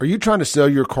Are you trying to sell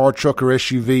your car, truck, or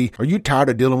SUV? Are you tired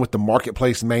of dealing with the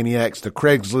marketplace maniacs, the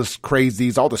Craigslist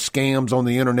crazies, all the scams on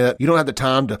the internet? You don't have the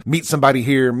time to meet somebody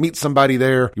here, meet somebody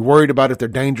there. You're worried about if they're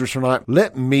dangerous or not.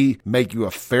 Let me make you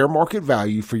a fair market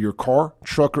value for your car,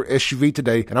 truck, or SUV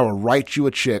today, and I will write you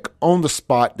a check on the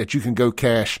spot that you can go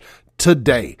cash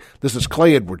today. This is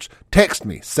Clay Edwards. Text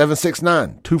me,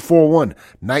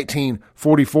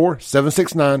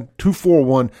 769-241-1944,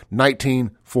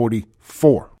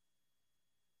 769-241-1944.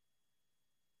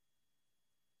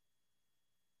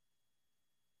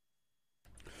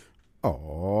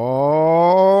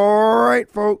 All right,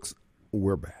 folks,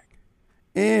 we're back.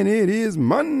 And it is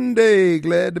Monday.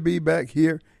 Glad to be back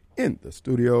here in the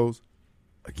studios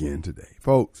again today.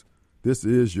 Folks, this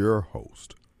is your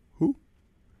host. Who?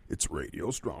 It's Radio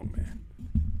Strongman.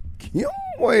 Kim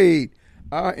Wade.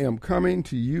 I am coming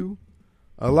to you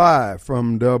live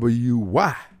from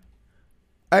WYAB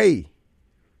 103.9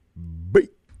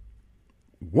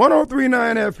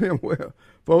 FM. Well,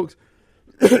 folks,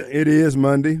 it is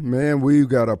Monday. Man, we've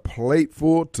got a plate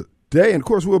full today. And, of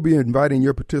course, we'll be inviting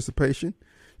your participation.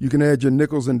 You can add your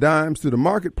nickels and dimes to the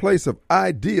marketplace of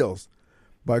ideals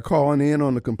by calling in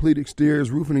on the Complete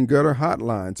Exteriors Roofing and Gutter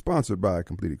Hotline, sponsored by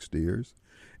Complete Exteriors.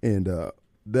 And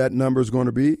that number is going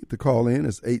to be, to call in,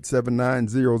 is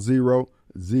 879-0002.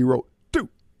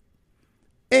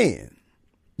 And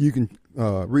you can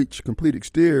reach Complete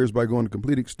Exteriors by going to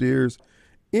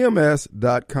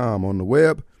CompleteExteriorsMS.com on the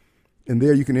web. And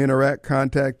there you can interact,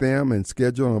 contact them, and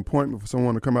schedule an appointment for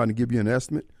someone to come out and give you an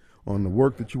estimate on the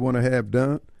work that you want to have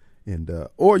done. And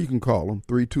or you can call them,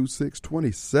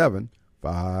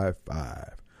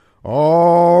 326-2755.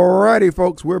 All righty,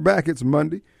 folks, we're back. It's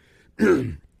Monday.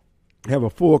 Have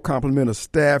a full complement of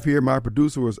staff here. My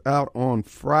producer was out on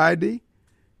Friday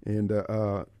and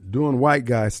doing white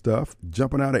guy stuff,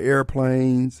 jumping out of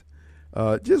airplanes,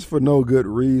 just for no good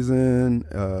reason.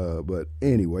 But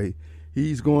anyway,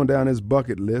 he's going down his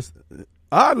bucket list.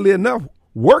 Oddly enough,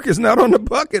 work is not on the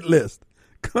bucket list.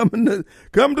 Come to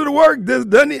the work. Is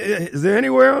there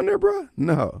anywhere on there, bro?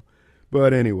 No.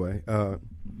 But anyway,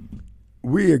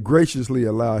 we graciously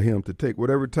allow him to take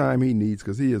whatever time he needs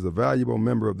because he is a valuable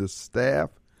member of this staff.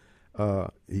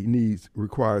 He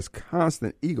requires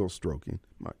constant ego stroking.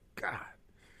 My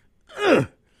God.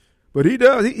 But he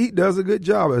does a good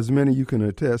job, as many you can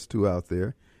attest to out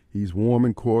there. He's warm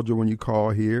and cordial when you call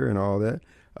here and all that.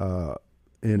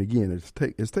 And again, it's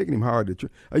taking him hard to.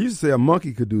 I used to say a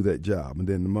monkey could do that job, and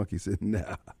then the monkey said,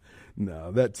 "No,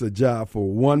 that's a job for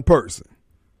one person,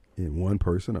 and one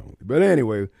person only." But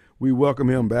anyway, we welcome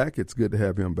him back. It's good to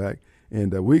have him back,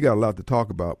 and we got a lot to talk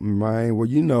about. Man, well,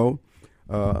 you know,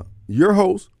 your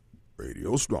host,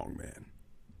 Radio Strongman.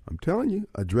 I'm telling you,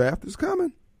 a draft is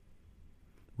coming.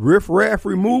 Riff-raff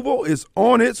removal is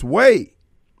on its way.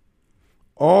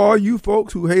 All you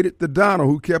folks who hated the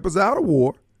Donald who kept us out of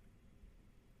war,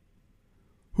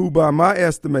 who by my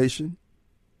estimation,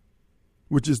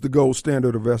 which is the gold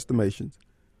standard of estimations,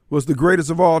 was the greatest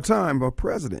of all time of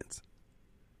presidents.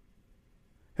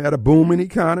 Had a booming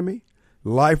economy.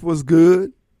 Life was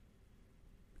good.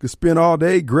 Could spend all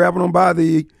day grabbing them by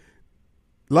the...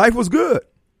 Life was good.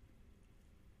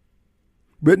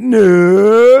 But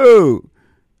no,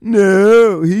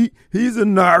 he's a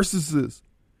narcissist.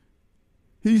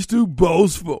 He's too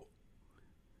boastful.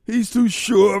 He's too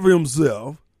sure of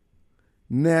himself.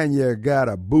 Now you got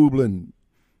a boobling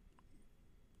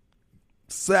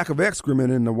sack of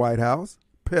excrement in the White House,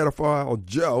 pedophile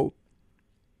Joe,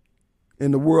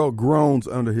 and the world groans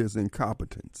under his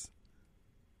incompetence.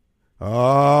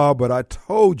 But I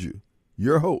told you,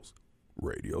 your host,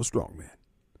 Radio Strongman.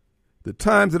 The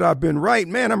times that I've been right,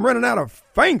 man, I'm running out of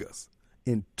fingers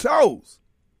and toes.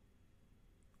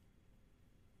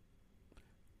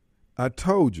 I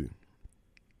told you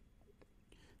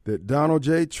that Donald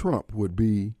J. Trump would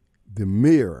be the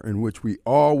mirror in which we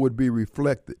all would be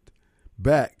reflected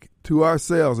back to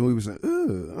ourselves, and we would say, I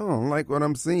don't like what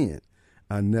I'm seeing.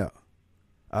 I know.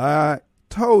 I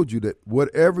told you that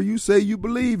whatever you say you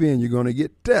believe in, you're going to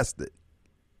get tested.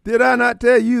 Did I not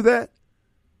tell you that?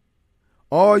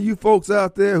 All you folks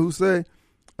out there who say,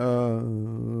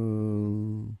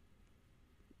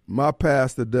 my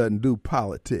pastor doesn't do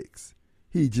politics.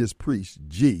 He just preached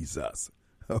Jesus.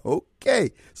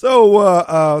 Okay.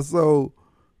 So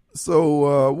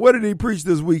what did he preach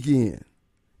this weekend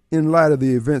in light of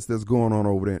the events that's going on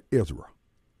over there in Israel?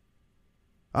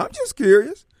 I'm just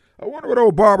curious. I wonder what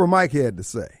old Barbara Mike had to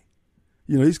say.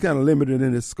 You know, he's kind of limited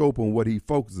in his scope on what he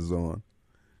focuses on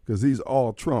because he's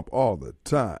all Trump all the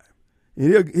time.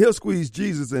 And he'll squeeze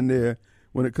Jesus in there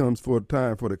when it comes for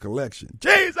time for the collection.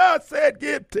 Jesus said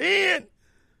give 10.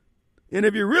 And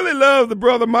if you really love the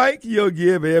brother Mike, you'll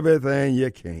give everything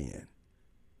you can.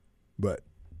 But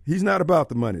he's not about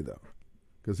the money, though,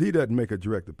 because he doesn't make a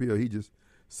direct appeal. He just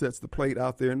sets the plate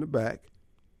out there in the back.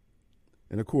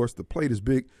 And, of course, the plate is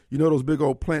big. You know those big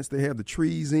old plants they have the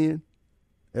trees in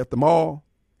at the mall?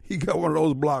 He got one of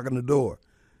those blocking the door.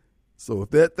 So if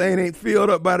that thing ain't filled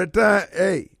up by the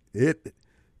time,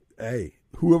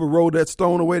 whoever rolled that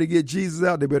stone away to get Jesus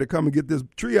out, they better come and get this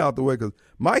tree out the way, because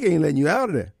Mike ain't letting you out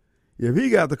of there. If he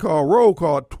got the roll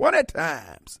call 20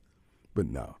 times. But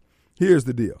no, here's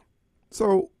the deal.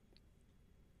 So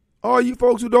all you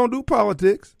folks who don't do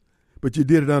politics, but you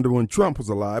did it under when Trump was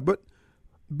alive, but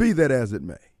be that as it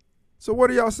may. So what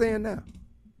are y'all saying now?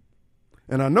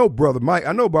 And I know Barbara Mike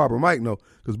know,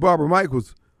 because Barbara Mike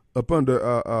was up under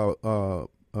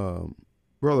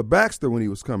Brother Baxter when he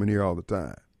was coming here all the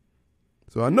time.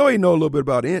 So I know he know a little bit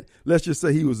about it. Let's just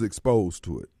say he was exposed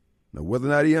to it. Now, whether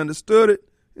or not he understood it,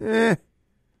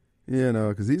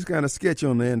 because he's kind of sketchy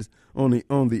on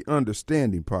the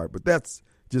understanding part. But that's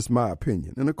just my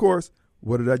opinion. And of course,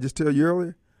 what did I just tell you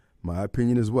earlier? My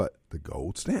opinion is what? The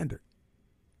gold standard.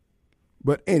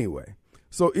 But anyway,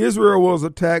 so Israel was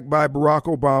attacked by Barack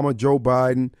Obama, Joe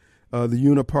Biden, the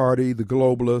Uniparty, the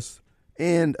globalists,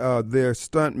 and their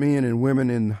stuntmen and women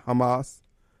in Hamas,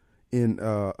 in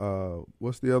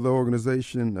what's the other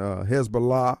organization?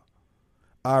 Hezbollah,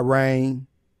 Iran.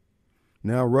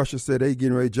 Now Russia said they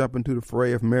getting ready to jump into the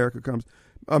fray if America comes.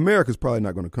 America's probably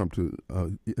not going to come to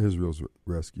Israel's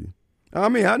rescue. I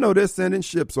mean, I know they're sending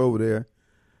ships over there,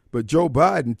 but Joe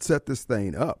Biden set this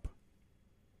thing up.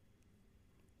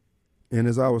 And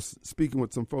as I was speaking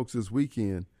with some folks this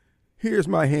weekend, here's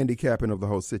my handicapping of the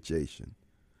whole situation.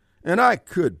 And I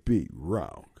could be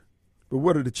wrong, but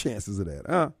what are the chances of that,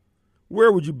 huh?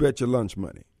 Where would you bet your lunch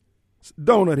money?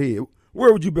 Donut head,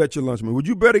 where would you bet your lunch money? Would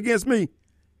you bet against me?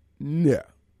 No.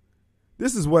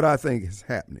 This is what I think is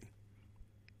happening.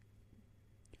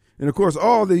 And, of course,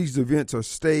 all these events are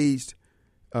staged,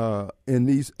 and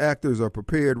these actors are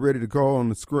prepared, ready to go on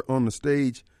the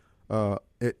stage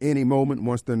at any moment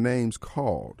once their name's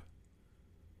called.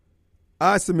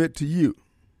 I submit to you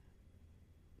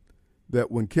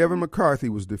that when Kevin McCarthy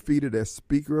was defeated as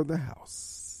Speaker of the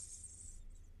House,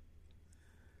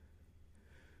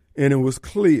 and it was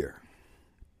clear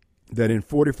that in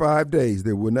 45 days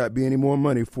there would not be any more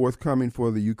money forthcoming for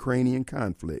the Ukrainian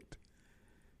conflict,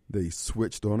 they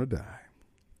switched on a dime.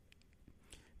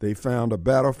 They found a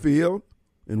battlefield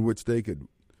in which they could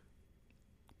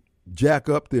jack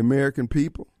up the American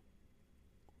people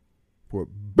for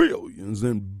billions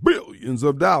and billions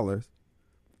of dollars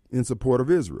in support of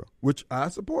Israel, which I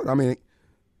support. I mean,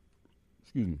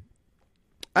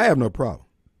 I have no problem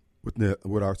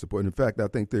with our support. In fact, I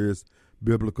think there is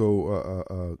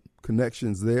biblical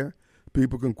connections there.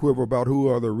 People can quibble about who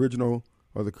are the original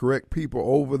or the correct people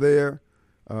over there,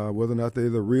 whether or not they're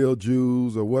the real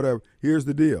Jews or whatever. Here's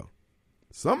the deal.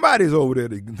 Somebody's over there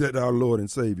that our Lord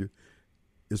and Savior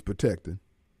is protecting.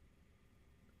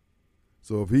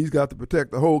 So if he's got to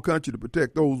protect the whole country, to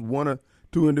protect those one or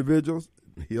two individuals,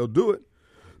 he'll do it.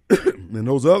 And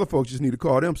those other folks just need to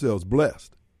call themselves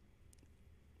blessed.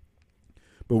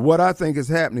 But what I think is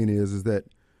happening is that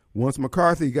once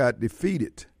McCarthy got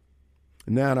defeated,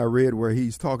 and now I read where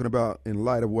he's talking about, in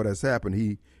light of what has happened,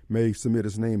 he may submit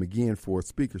his name again for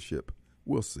speakership.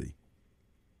 We'll see.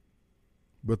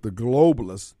 But the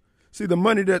globalists, see, the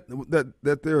money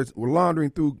that they're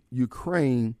laundering through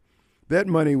Ukraine, that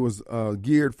money was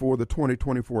geared for the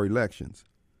 2024 elections.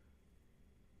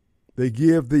 They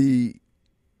give the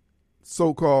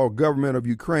so-called government of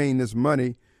Ukraine this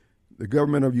money. The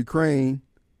government of Ukraine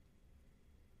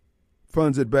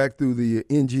funds it back through the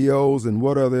NGOs and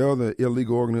what are the other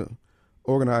illegal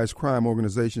organized crime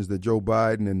organizations that Joe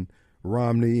Biden and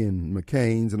Romney and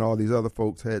McCain's and all these other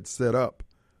folks had set up.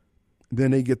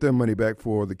 Then they get their money back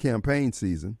for the campaign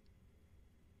season.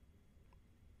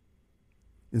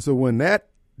 And so when that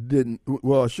didn't,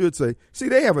 well, I should say, see,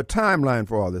 they have a timeline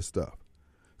for all this stuff.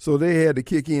 So they had to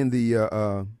kick in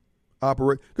the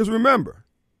operation. Because remember,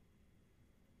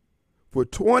 for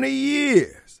 20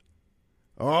 years,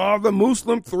 the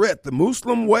Muslim threat, the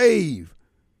Muslim wave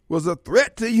was a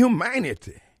threat to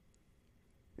humanity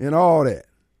and all that.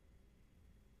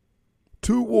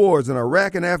 2 wars in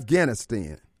Iraq and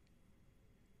Afghanistan.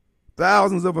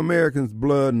 Thousands of Americans'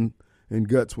 blood and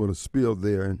guts were spilled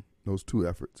there in those 2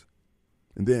 efforts.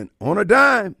 And then on a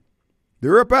dime,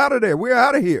 they're up out of there. We're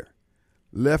out of here.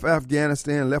 Left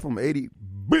Afghanistan, left them $80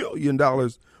 billion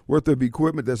worth of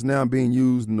equipment that's now being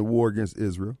used in the war against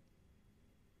Israel.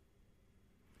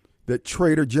 That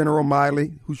traitor General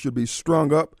Milley, who should be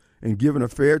strung up and given a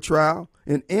fair trial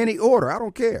in any order, I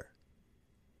don't care.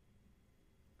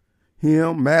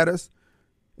 him, Mattis.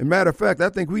 And matter of fact, I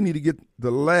think we need to get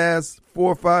the last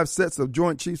 4 or 5 sets of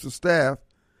Joint Chiefs of Staff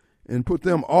and put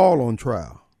them all on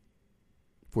trial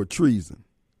for treason.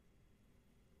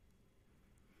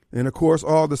 And, of course,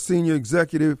 all the senior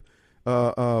executive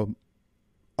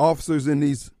officers in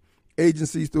these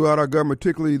agencies throughout our government,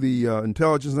 particularly the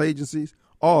intelligence agencies,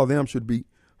 all of them should be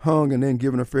hung and then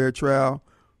given a fair trial,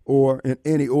 or in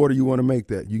any order you want to make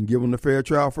that. You can give them the fair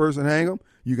trial first and hang them.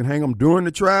 You can hang them during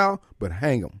the trial, but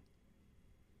hang them.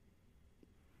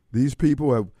 These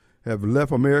people have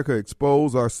left America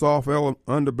exposed, our soft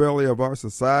underbelly of our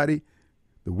society,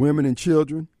 the women and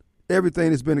children.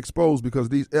 Everything has been exposed because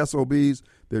these SOBs,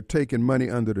 they're taking money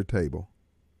under the table.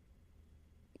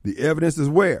 The evidence is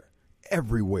where?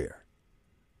 Everywhere.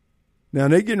 Now,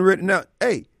 they're getting ready. Now,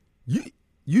 hey, you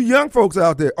young folks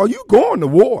out there, are you going to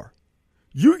war?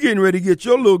 You getting ready to get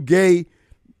your little gay,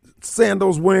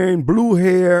 sandals wearing, blue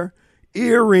hair,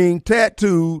 earring,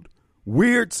 tattooed,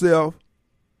 weird self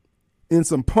in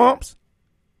some pumps,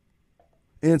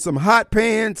 in some hot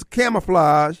pants,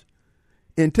 camouflage,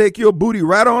 and take your booty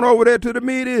right on over there to the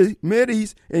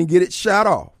Mideast and get it shot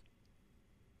off.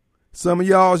 Some of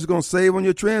y'all is going to save on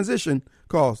your transition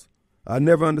costs. I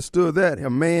never understood that. A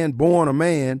man born a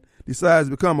man decides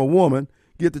to become a woman,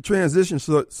 get the transition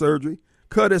surgery,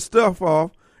 cut his stuff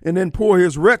off, and then pour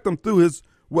his rectum through his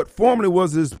what formerly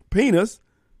was his penis,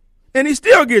 and he's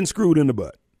still getting screwed in the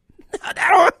butt.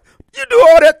 You do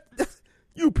all that,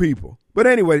 you people. But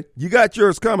anyway, you got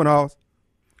yours coming, Hoss.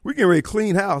 We can really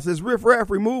clean house. It's riffraff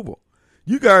removal.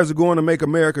 You guys are going to make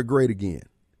America great again.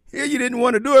 Here you didn't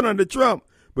want to do it under Trump,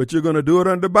 but you're going to do it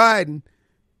under Biden.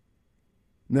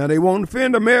 Now, they won't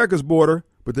defend America's border,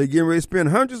 but they're getting ready to spend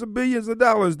hundreds of billions of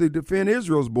dollars to defend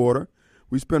Israel's border.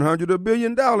 We spent hundreds of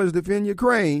billions of dollars to defend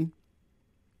Ukraine,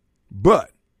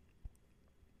 but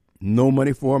no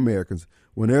money for Americans.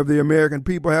 Whenever the American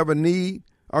people have a need,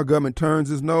 our government turns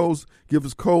its nose, gives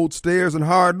us cold stares and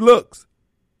hard looks,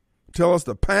 tell us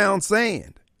to pound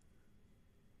sand.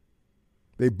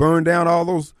 They burned down all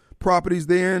those properties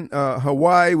there in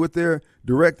Hawaii with their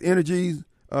direct energy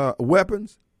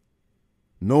weapons.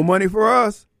 No money for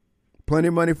us. Plenty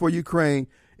of money for Ukraine.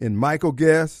 And Michael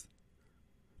Guest,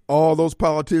 all those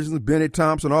politicians, Benny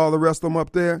Thompson, all the rest of them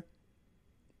up there,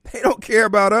 they don't care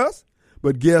about us.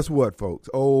 But guess what, folks?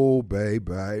 Oh,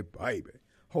 baby.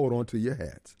 Hold on to your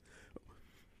hats.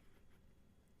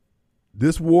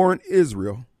 This war in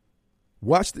Israel,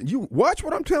 watch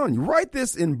what I'm telling you. Write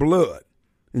this in blood.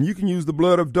 And you can use the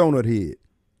blood of Donut Head,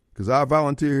 because I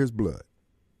volunteer his blood.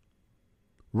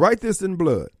 Write this in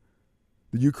blood.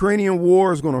 The Ukrainian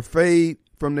war is going to fade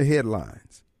from the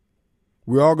headlines.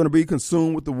 We're all going to be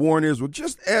consumed with the war in Israel,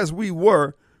 just as we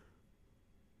were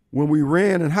when we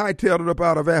ran and hightailed it up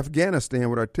out of Afghanistan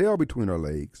with our tail between our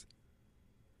legs.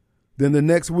 Then the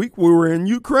next week we were in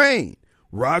Ukraine.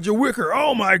 Roger Wicker,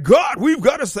 oh my God, we've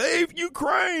got to save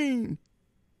Ukraine.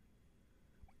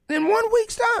 In 1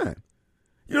 week's time.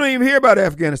 You don't even hear about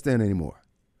Afghanistan anymore.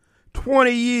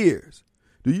 20 years.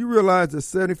 Do you realize that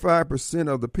 75%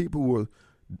 of the people who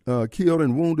were killed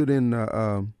and wounded in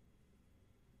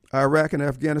Iraq and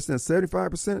Afghanistan,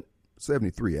 75%?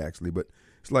 73 actually, but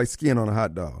it's like skin on a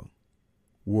hot dog,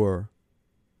 were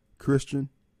Christian,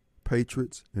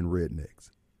 patriots, and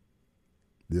rednecks.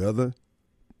 The other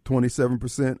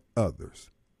 27%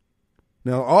 others.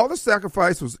 Now, all the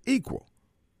sacrifice was equal.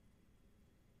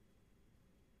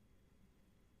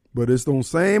 But it's those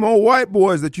same old white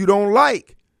boys that you don't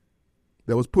like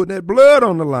that was putting that blood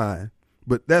on the line.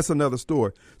 But that's another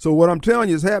story. So what I'm telling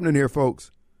you is happening here,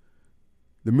 folks.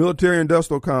 The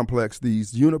military-industrial complex,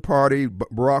 these uniparty,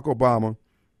 Barack Obama,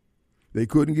 they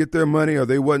couldn't get their money, or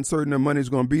they wasn't certain their money was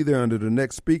going to be there under the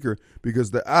next speaker,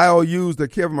 because the IOUs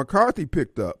that Kevin McCarthy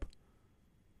picked up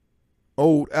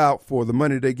owed out for the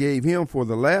money they gave him for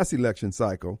the last election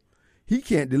cycle. He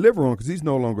can't deliver on because he's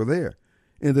no longer there.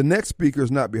 And the next speaker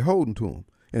is not beholden to him.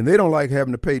 And they don't like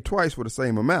having to pay twice for the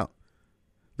same amount.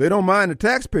 They don't mind the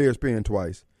taxpayers paying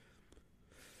twice,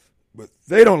 but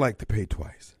they don't like to pay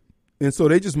twice. And so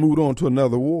they just moved on to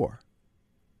another war.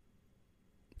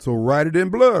 So write it in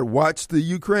blood. Watch the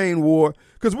Ukraine war,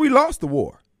 because we lost the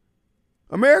war.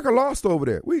 America lost over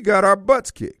there. We got our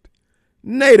butts kicked.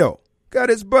 NATO got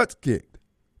its butts kicked.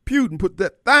 Putin put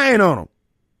that thing on them.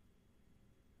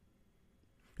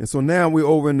 And so now we're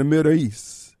over in the Middle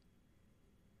East.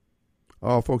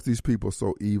 Oh, folks, these people are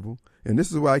so evil. And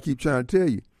this is why I keep trying to tell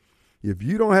you. If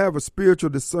you don't have a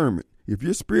spiritual discernment, if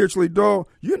you're spiritually dull,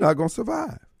 you're not going to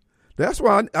survive. That's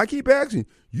why I keep asking,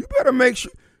 you better make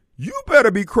sure, you better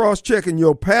be cross-checking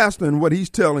your pastor and what he's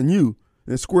telling you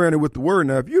and squaring it with the word.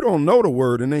 Now, if you don't know the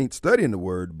word and ain't studying the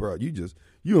word, bro,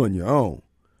 you on your own.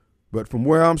 But from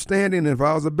where I'm standing, if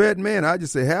I was a betting man, I'd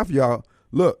just say half of y'all,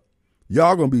 look,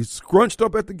 y'all going to be scrunched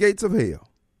up at the gates of hell,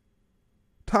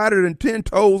 tighter than 10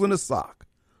 toes in a sock,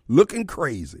 looking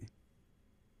crazy.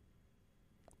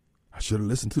 I should have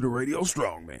listened to the radio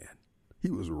strongman. He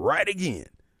was right again.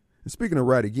 And speaking of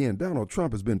right again, Donald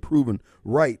Trump has been proven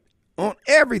right on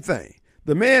everything.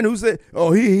 The man who said,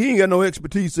 oh, he ain't got no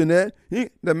expertise in that,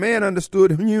 the man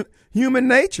understood human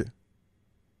nature.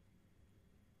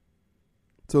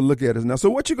 So look at us now. So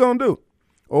what you going to do?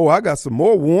 Oh, I got some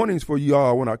more warnings for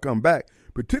y'all when I come back,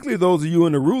 particularly those of you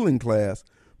in the ruling class,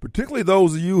 particularly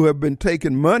those of you who have been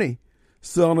taking money,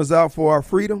 selling us out for our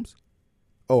freedoms.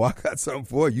 Oh, I got something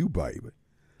for you, baby.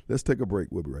 Let's take a break.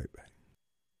 We'll be right back.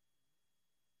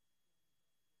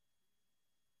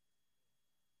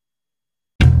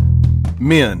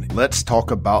 Men, let's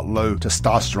talk about low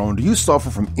testosterone. Do you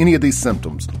suffer from any of these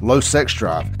symptoms? Low sex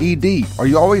drive, ED. Are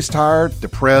you always tired,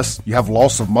 depressed? You have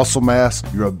loss of muscle mass?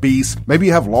 You're obese? Maybe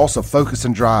you have loss of focus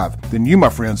and drive? Then you, my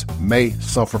friends, may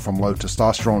suffer from low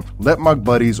testosterone. Let my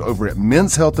buddies over at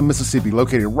Men's Health in Mississippi,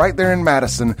 located right there in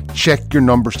Madison, check your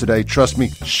numbers today. Trust me,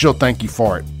 she'll thank you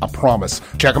for it. I promise.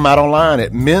 Check them out online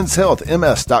at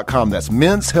menshealthms.com. That's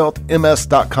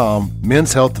menshealthms.com.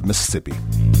 Men's Health of Mississippi.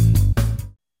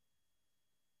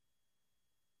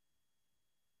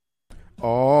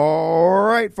 All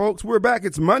right, folks, we're back.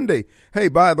 It's Monday. Hey,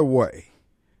 by the way,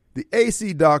 the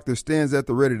AC doctor stands at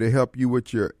the ready to help you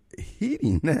with your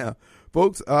heating. Now,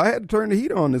 folks, I had to turn the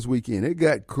heat on this weekend. It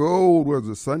got cold. Was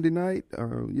it Sunday night?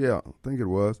 Yeah, I think it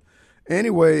was.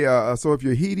 Anyway, so if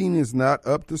your heating is not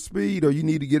up to speed or you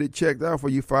need to get it checked out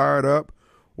before you fire it up,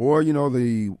 or, you know,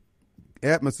 the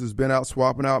Atmos has been out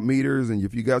swapping out meters, and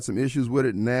if you got some issues with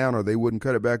it now or they wouldn't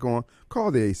cut it back on,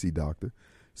 call the AC doctor,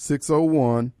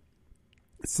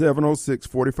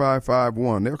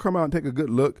 601-706-4551. They'll come out and take a good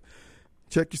look,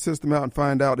 check your system out and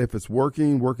find out if it's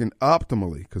working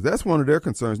optimally, because that's one of their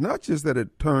concerns. Not just that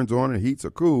it turns on and heats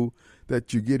are cool,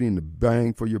 that you're getting the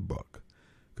bang for your buck,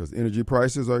 because energy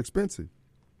prices are expensive.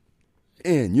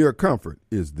 And your comfort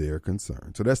is their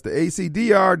concern. So that's the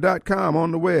acdr.com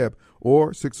on the web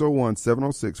or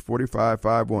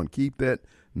 601-706-4551. Keep that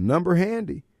number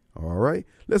handy. All right.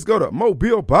 Let's go to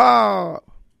Mobile Bob.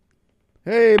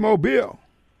 Hey, Mobile.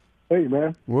 Hey,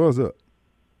 man. What's up?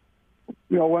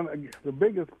 You know, the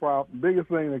biggest thing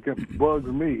that bugs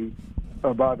me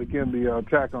about the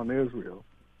attack on Israel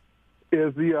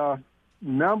is the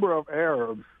number of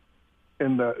Arabs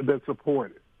that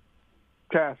support it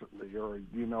tacitly, or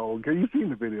you've seen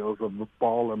the videos of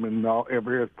all of them in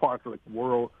every parts of the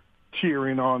world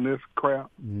cheering on this crap.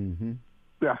 Mm-hmm.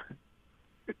 Yeah.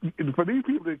 For these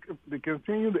people to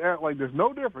continue to act like there's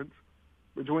no difference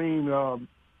between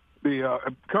people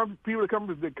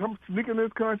that come sneak in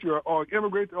this country or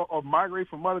immigrate or migrate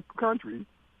from other countries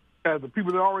as the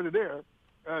people that are already there,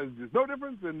 there's no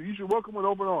difference, and you should welcome with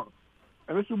open arms.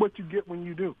 And this is what you get when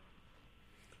you do.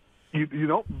 You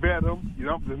don't vet them. There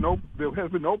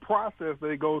has been no process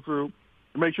they go through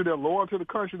to make sure they're loyal to the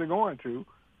country they're going to.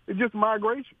 It's just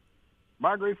migration.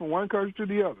 Migrate from one country to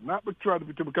the other, not to try to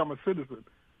become a citizen,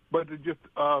 but to just,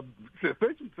 in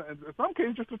some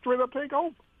cases, just to straight up take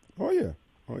over. Oh, yeah.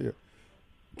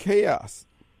 Chaos,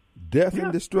 death,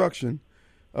 and destruction.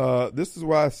 This is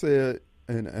why I said,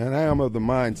 and I am of the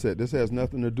mindset, this has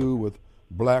nothing to do with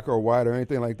black or white or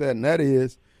anything like that, and that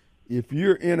is, if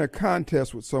you're in a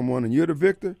contest with someone and you're the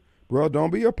victor, bro,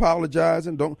 don't be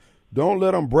apologizing. Don't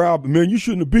let them man, you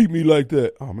shouldn't have beat me like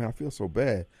that. Oh, man, I feel so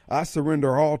bad. I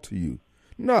surrender all to you.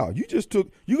 No, you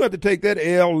got to take that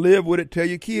L, live with it, tell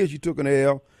your kids you took an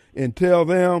L, and tell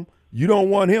them you don't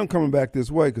want him coming back this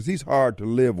way because he's hard to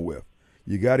live with.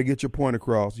 You got to get your point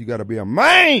across. You got to be a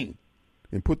man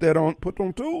and put them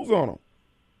tools on them.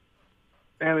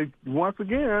 And once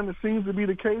again, it seems to be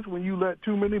the case when you let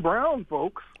too many brown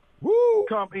folks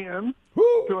come in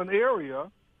to an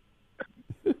area.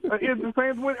 It's the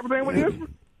same with Israel.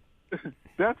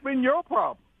 That's been your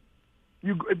problem.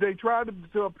 They tried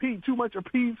to appease too much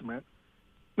appeasement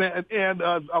and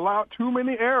allow too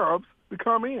many Arabs to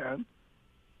come in,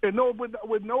 and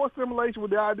with no assimilation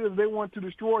with the idea that they want to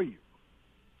destroy you.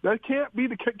 That can't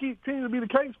continue to be the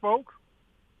case, folks.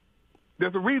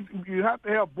 There's a reason you have to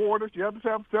have borders, you have to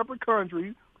have separate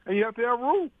countries, and you have to have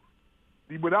rules.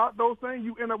 Without those things,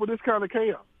 you end up with this kind of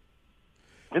chaos.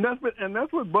 And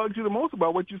that's what bugs you the most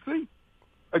about what you see.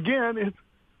 Again,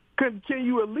 can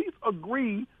you at least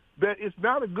agree that it's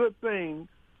not a good thing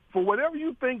for whatever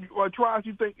you think or tries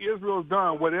you think Israel's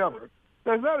done, whatever.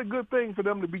 That's not a good thing for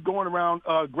them to be going around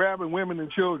grabbing women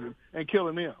and children and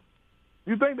killing them.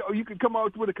 You think that you could come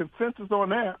out with a consensus on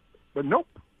that, but nope.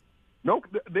 No,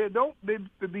 they don't.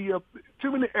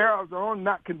 Too many Arabs are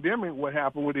not condemning what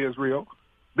happened with Israel.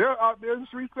 They're out there in the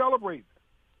streets celebrating.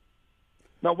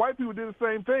 Now, white people did the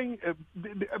same thing.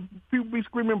 People be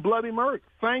screaming bloody murder,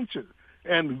 sanctions,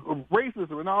 and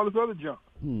racism, and all this other junk.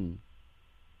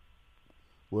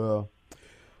 Well,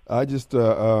 I just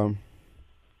I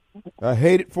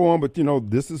hate it for them, but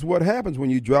this is what happens when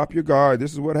you drop your guard.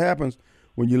 This is what happens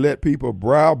when you let people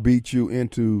browbeat you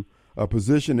into a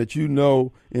position that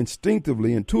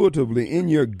instinctively, intuitively in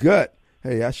your gut,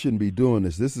 hey, I shouldn't be doing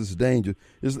this. This is dangerous.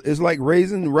 It's like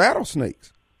raising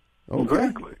rattlesnakes. Okay.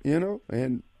 Exactly.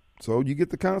 And so you get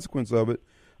the consequence of it.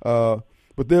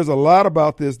 But there's a lot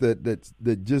about this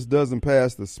that just doesn't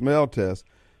pass the smell test.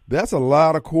 That's a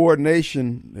lot of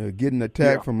coordination, getting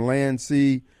attacked from land,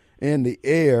 sea, and the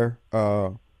air.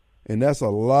 And that's a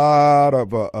lot of,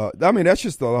 that's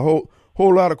just a whole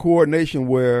lot of coordination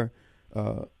where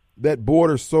that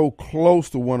border's so close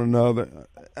to one another.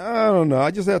 I don't know.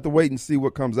 I just have to wait and see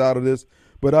what comes out of this.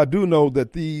 But I do know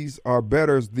that these are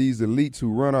betters, these elites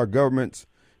who run our governments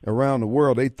around the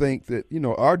world. They think that,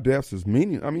 our deaths is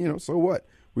meaningless. So what?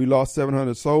 We lost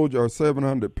 700 soldiers or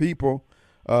 700 people.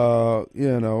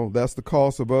 That's the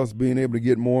cost of us being able to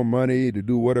get more money to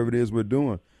do whatever it is we're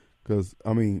doing. Because,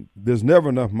 there's never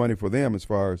enough money for them as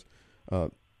far as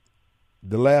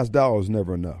the last dollar is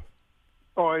never enough.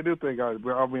 Oh, I do think our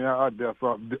deaths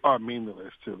are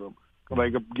meaningless to them.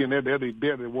 Like, again, they're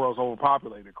the world's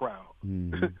overpopulated crowd.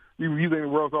 Mm-hmm. You think the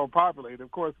world's overpopulated,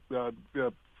 of course,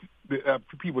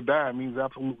 people dying means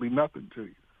absolutely nothing to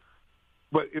you.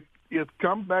 But it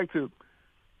comes back to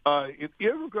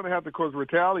Israel's going to have to, of course,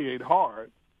 retaliate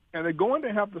hard, and they're going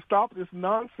to have to stop this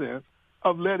nonsense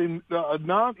of letting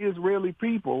non-Israeli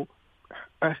people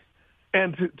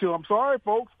and I'm sorry,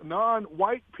 folks,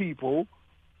 non-white people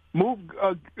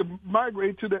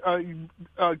migrate to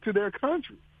their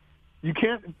country. You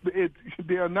can't.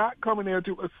 They are not coming there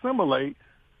to assimilate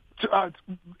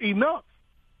enough.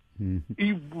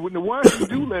 Mm-hmm. When the ones you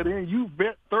do let in, you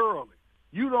vet thoroughly.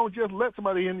 You don't just let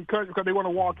somebody in the country because they want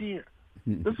to walk in.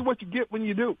 Mm-hmm. This is what you get when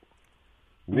you do.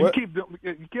 What? You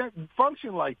can't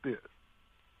function like this.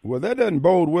 Well, that doesn't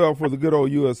bode well for the good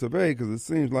old U.S. of A. because it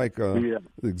seems like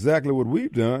exactly what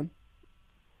we've done.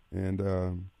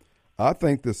 And I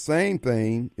think the same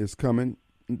thing is coming.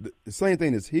 The same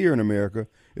thing is here in America.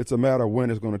 It's a matter of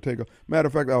when it's going to take off. Matter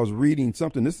of fact, I was reading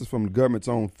something. This is from the government's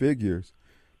own figures,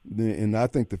 and I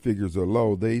think the figures are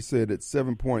low. They said that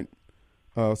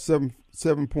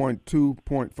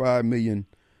 7.2.5 million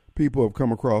people have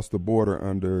come across the border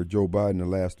under Joe Biden the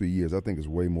last 3 years. I think it's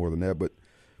way more than that. But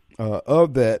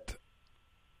of that,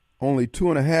 only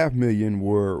 2.5 million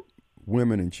were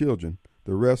women and children.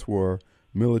 The rest were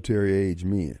military-age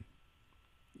men.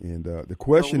 And the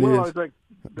question is,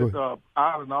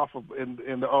 island off of in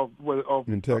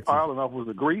Texas, island off was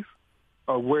it Greece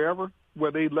or wherever, where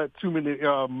they let too many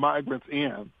migrants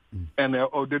in, and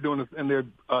they're doing this, and they're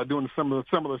doing similar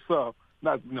stuff,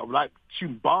 not like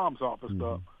shooting bombs off and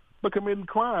stuff, but committing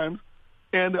crimes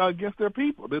and against their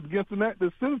people, against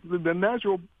the citizens, the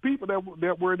natural people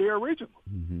that were there originally.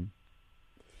 Mm-hmm.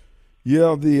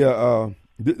 Yeah,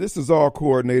 this is all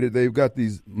coordinated. They've got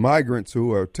these migrants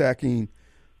who are attacking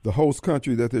the host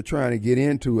country that they're trying to get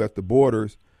into at the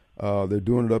borders. They're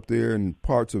doing it up there in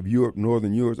parts of Europe,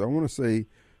 northern Europe. I want to say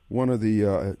one of the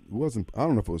I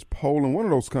don't know if it was Poland, one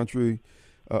of those countries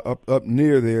up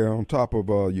near there on top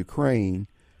of Ukraine.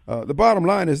 The bottom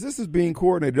line is this is being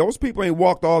coordinated. Those people ain't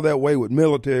walked all that way with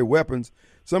military weapons.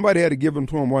 Somebody had to give them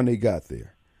to them when they got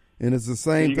there. And it's the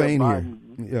same thing here.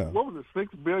 Yeah. What was it,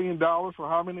 $6 billion for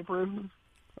how many prisoners?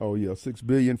 Oh, yeah, $6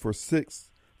 billion for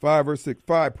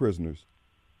five prisoners.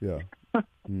 Yeah.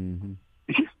 Mm-hmm.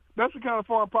 That's the kind of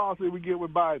foreign policy we get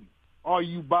with Biden. All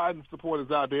you Biden supporters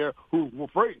out there who were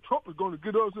afraid Trump is going to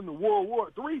get us into World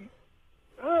War III.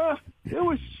 It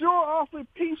was sure awfully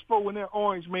peaceful when that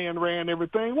orange man ran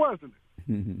everything, wasn't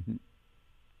it?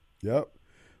 Yep.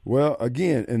 Well,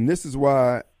 again, and this is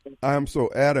why I'm so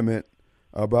adamant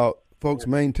about folks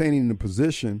maintaining the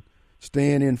position,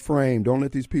 staying in frame. Don't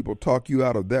let these people talk you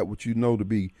out of that, what you know to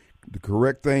be the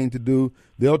correct thing to do.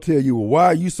 They'll tell you, well, why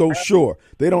are you so sure?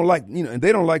 They don't like, and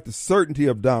they don't like the certainty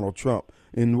of Donald Trump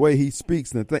in the way he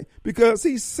speaks and things, because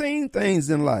he's seen things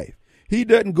in life. He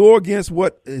doesn't go against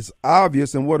what is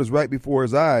obvious and what is right before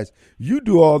his eyes. You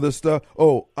do all this stuff.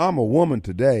 Oh, I'm a woman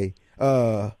today.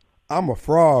 I'm a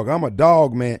frog. I'm a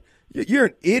dog, man. You're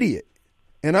an idiot.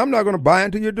 And I'm not going to buy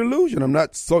into your delusion. I'm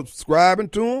not subscribing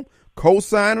to them,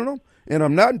 co-signing them, and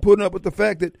I'm not putting up with the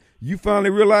fact that you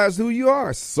finally realize who you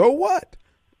are. So what?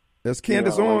 As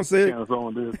Candace Owens said,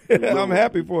 I'm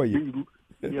happy for you.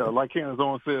 like Candace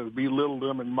Owens says, belittle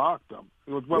them and mock them.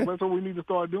 Well, that's what we need to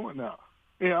start doing now.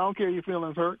 I don't care your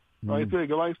feelings hurt. Like I said,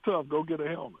 your life's tough. Go get a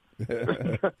helmet.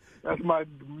 That's my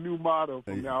new motto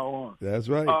from now on. That's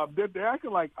right. They're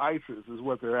acting like ISIS is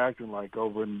what they're acting like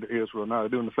over in Israel now. They're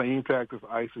doing the same tactics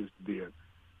ISIS did.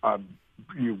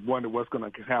 You wonder what's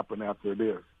going to happen after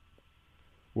this.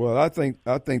 Well, I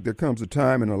think there comes a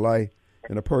time in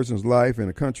a person's life, in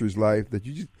a country's life, that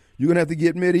you're going to have to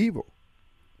get medieval.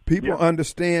 People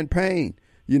understand pain.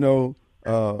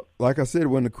 Like I said,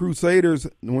 when the Crusaders,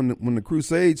 when the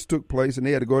Crusades took place and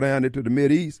they had to go down into the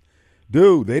Mideast,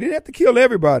 dude, they didn't have to kill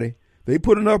everybody. They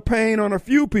put enough pain on a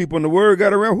few people, and the word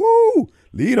got around, whoo,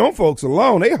 leave them folks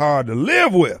alone. They hard to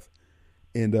live with.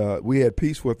 And we had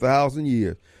peace for 1,000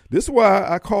 years. This is why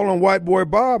I call on White Boy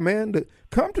Bob, man, to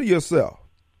come to yourself.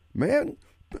 Man,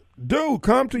 dude,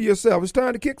 come to yourself. It's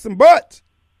time to kick some butts.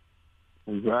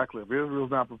 Exactly. If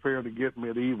Israel's not prepared to get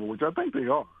medieval, which I think they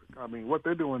are. I mean, what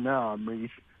they're doing now, you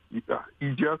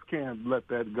just can't let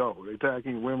that go. They're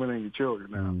attacking women and your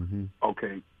children now. Mm-hmm.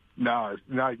 Okay. Now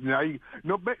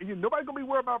nobody gonna be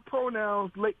worried about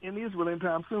pronouns in Israel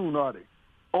anytime soon, are they?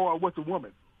 Or what's a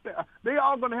woman? They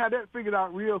all gonna have that figured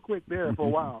out real quick there for a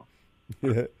while.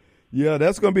 Yeah,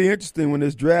 that's gonna be interesting when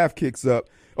this draft kicks up.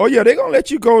 Oh yeah, they're gonna let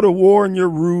you go to war in your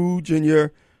rouge and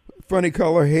your funny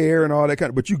color hair and all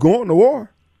that but you going to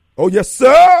war? Oh yes,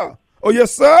 sir. Oh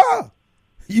yes, sir.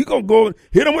 You gonna go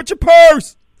hit them with your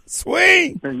purse,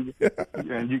 swing. And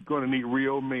you're gonna need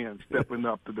real men stepping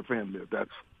up to defend it.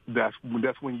 That's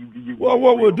when you. Well,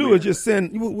 what we'll do is just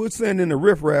we'll send in the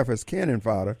riffraff as cannon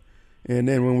fodder, and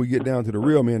then when we get down to the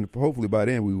real men, hopefully by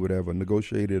then we would have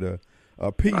negotiated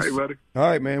a peace. All right, buddy. All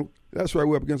right, man. That's right.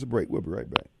 We're up against a break. We'll be right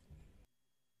back.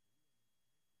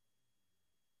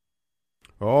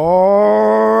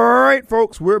 All right,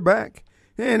 folks, we're back,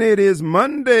 and it is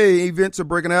Monday. Events are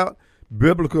breaking out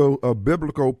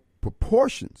biblical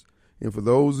proportions, and for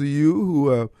those of you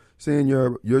who saying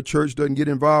your church doesn't get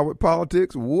involved with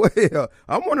politics, well,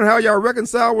 I'm wondering how y'all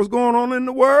reconcile what's going on in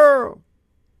the world.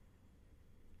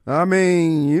 I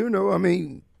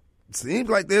mean, seems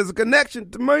like there's a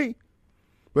connection to me.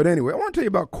 But anyway, I want to tell you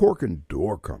about Cork and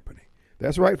Door Company.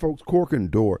 That's right, folks, Cork and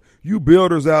Door. You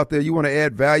builders out there, you want to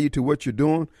add value to what you're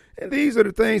doing, and these are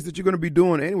the things that you're going to be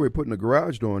doing anyway, putting a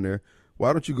garage door in there.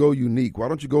 Why don't you go unique? Why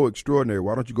don't you go extraordinary?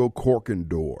 Why don't you go Cork and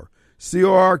Door?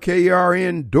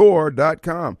 CORKERN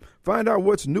door.com. Find out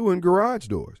what's new in garage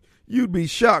doors. You'd be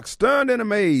shocked, stunned, and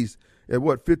amazed at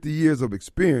what 50 years of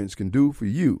experience can do for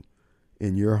you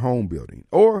in your home building.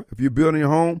 Or if you're building a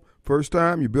home, first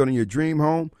time, you're building your dream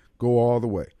home, go all the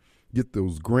way. Get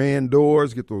those grand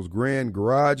doors, get those grand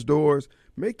garage doors.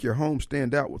 Make your home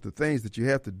stand out with the things that you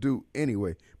have to do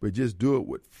anyway, but just do it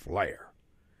with flair.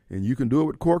 And you can do it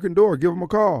with Cork and Door. Give them a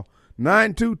call,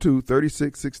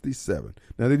 922-3667.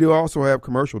 Now, they do also have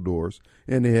commercial doors,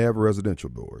 and they have residential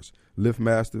doors.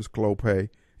 LiftMasters, Clopay,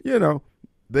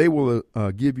 they will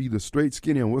give you the straight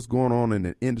skinny on what's going on in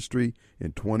the industry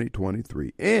in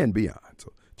 2023 and beyond.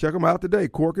 So check them out today,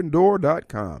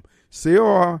 corkanddoor.com.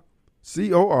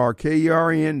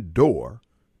 CORKERN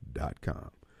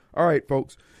door.com. All right,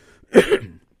 folks.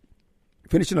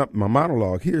 Finishing up my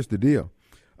monologue, here's the deal.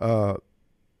 Our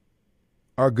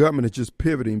government is just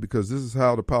pivoting because this is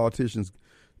how the politicians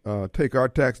take our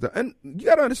tax down. And you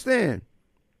got to understand.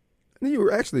 And you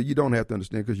don't have to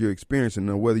understand because you're experiencing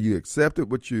it. Whether you accept it,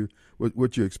 what you're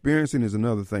experiencing is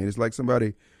another thing. It's like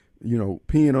somebody,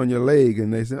 peeing on your leg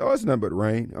and they say, oh, it's nothing but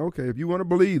rain. Okay, if you want to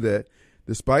believe that,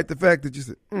 despite the fact that you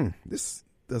said, this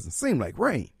doesn't seem like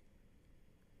rain.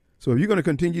 So if you're going to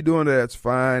continue doing that, that's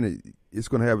fine. It's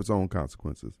going to have its own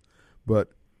consequences. But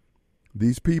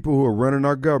these people who are running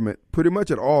our government, pretty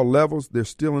much at all levels, they're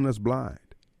stealing us blind.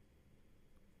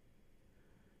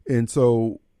 And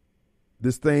so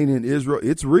this thing in Israel,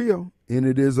 it's real, and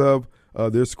it is of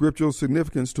there's scriptural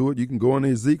significance to it. You can go into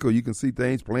Ezekiel, you can see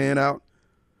things playing out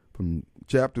from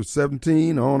chapter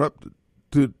 17 on up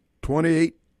to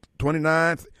 28,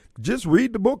 29. Just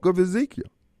read the book of Ezekiel.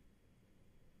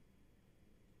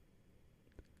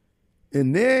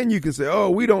 And then you can say, oh,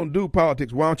 we don't do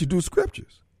politics. Why don't you do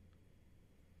scriptures?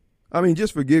 I mean,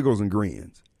 just for giggles and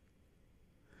grins.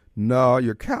 No,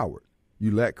 you're a coward.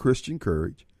 You lack Christian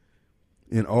courage.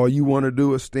 And all you want to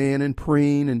do is stand and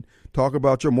preen and talk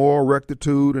about your moral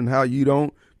rectitude and how you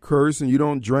don't curse and you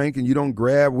don't drink and you don't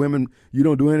grab women. You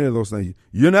don't do any of those things.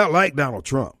 You're not like Donald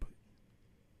Trump.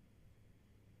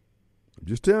 I'm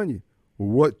just telling you,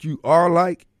 what you are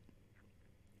like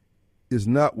is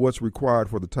not what's required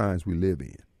for the times we live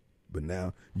in. But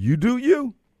now, you do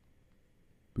you.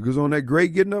 Because on that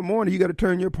great getting up morning, you got to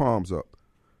turn your palms up.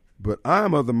 But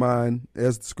I'm of the mind,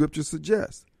 as the scripture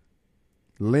suggests,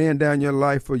 laying down your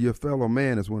life for your fellow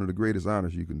man is one of the greatest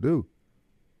honors you can do.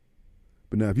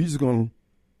 But now if you're just going to,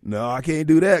 no, I can't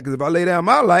do that because if I lay down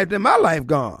my life, then my life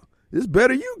gone. It's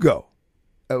better you go.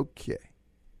 Okay.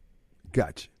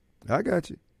 Got you. I got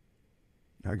you.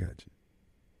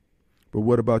 But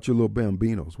what about your little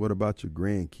bambinos? What about your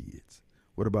grandkids?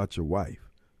 What about your wife?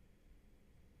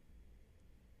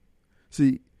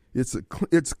 See,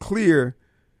 it's clear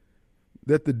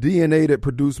that the DNA that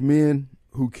produced men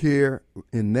who care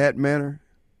in that manner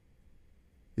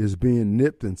is being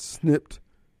nipped and snipped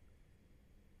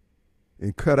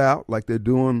and cut out like they're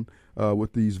doing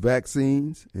with these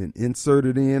vaccines and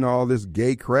inserted in all this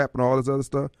gay crap and all this other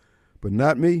stuff. But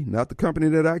not me, not the company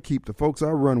that I keep, the folks I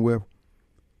run with.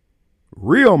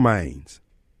 Real minds.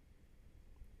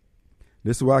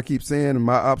 This is why I keep saying, and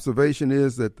my observation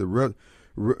is that the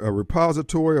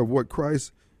repository of what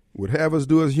Christ would have us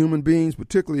do as human beings,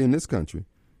 particularly in this country,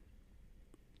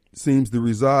 seems to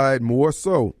reside more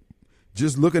so,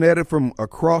 just looking at it from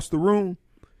across the room,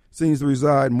 seems to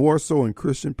reside more so in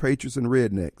Christian patriots and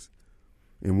rednecks.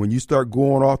 And when you start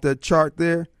going off that chart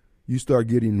there, you start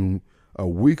getting a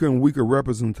weaker and weaker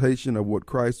representation of what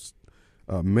Christ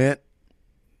meant,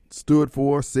 stood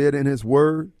for, said in his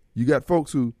word. You got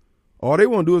folks who all they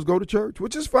want to do is go to church,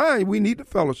 which is fine. We need the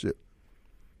fellowship.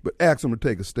 But ask them to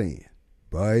take a stand.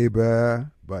 Baby.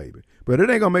 But it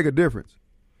ain't going to make a difference.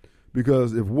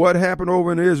 Because if what happened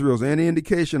over in Israel is any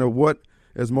indication of what,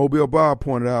 as Mobile Bob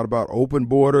pointed out, about open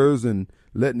borders and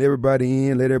letting everybody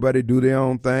in, let everybody do their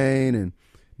own thing and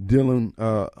dealing,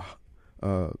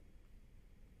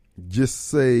 just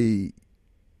say,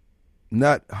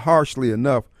 not harshly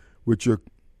enough with your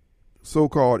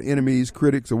so-called enemies,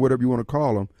 critics, or whatever you want to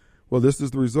call them, well, this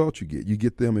is the result you get. You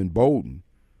get them emboldened.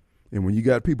 And when you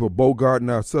got people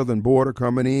bogarting our southern border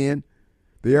coming in,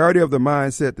 they already have the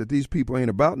mindset that these people ain't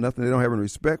about nothing. They don't have any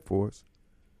respect for us.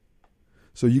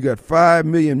 So you got 5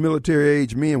 million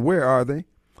military-age men. Where are they?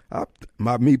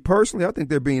 Me personally, I think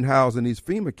they're being housed in these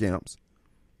FEMA camps.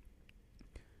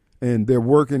 And they're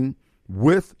working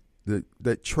with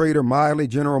that traitor Miley,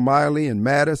 General Miley, and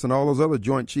Mattis, and all those other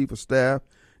Joint Chief of Staff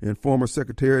and former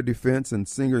Secretary of Defense and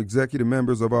senior executive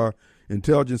members of our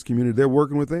intelligence community. They're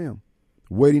working with them,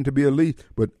 waiting to be released.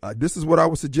 But this is what I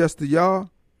would suggest to y'all.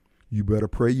 You better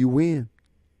pray you win.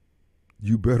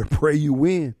 You better pray you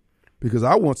win. Because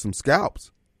I want some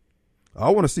scalps. I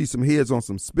want to see some heads on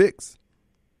some spicks.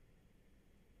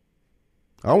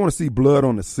 I want to see blood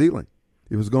on the ceiling.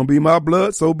 If it's going to be my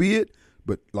blood, so be it.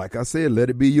 But like I said,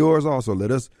 let it be yours also.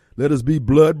 Let us be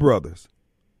blood brothers.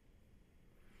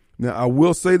 Now, I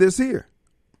will say this here.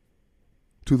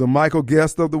 To the Michael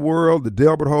Guest of the world, the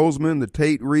Delbert Hoseman, the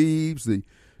Tate Reeves, the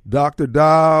Dr.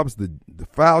 Dobbs, the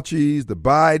Faucis, the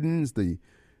Bidens, the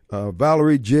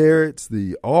Valerie Jarrett's,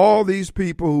 all these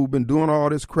people who've been doing all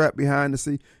this crap behind the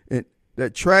scenes, and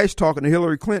that trash talking that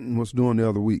Hillary Clinton was doing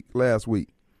last week,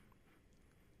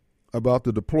 about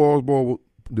the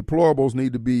deplorables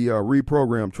need to be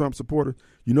reprogrammed, Trump supporters.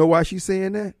 You know why she's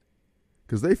saying that?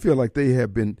 Because they feel like they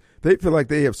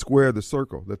have squared the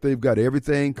circle, that they've got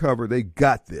everything covered. They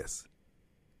got this.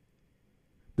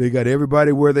 They got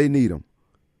everybody where they need them.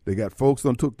 They got folks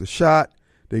that took the shot.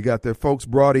 They got their folks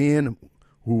brought in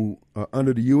who are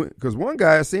under the UN. Because one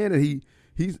guy is saying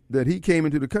that he came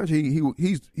into the country.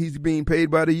 He's being paid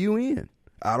by the UN.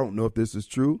 I don't know if this is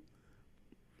true,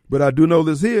 but I do know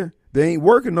this here. They ain't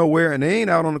working nowhere and they ain't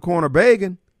out on the corner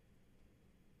begging.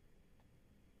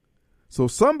 So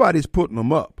somebody's putting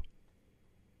them up.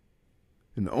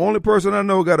 And the only person I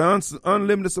know got an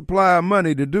unlimited supply of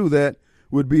money to do that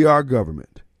would be our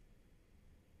government.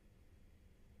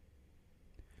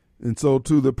 And so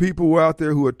to the people out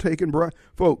there who are taking bribes,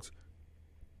 folks,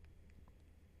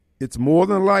 it's more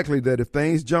than likely that if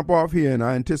things jump off here, and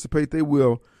I anticipate they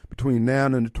will between now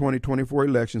and the 2024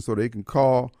 election, so they can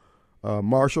call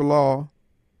martial law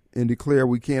and declare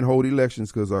we can't hold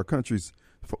elections because our country's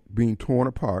being torn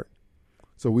apart.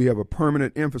 So we have a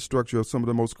permanent infrastructure of some of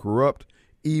the most corrupt,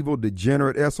 evil,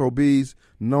 degenerate SOBs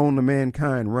known to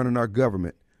mankind running our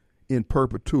government in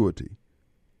perpetuity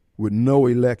with no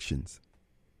elections.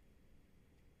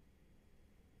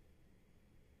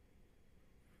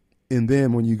 And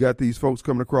then when you got these folks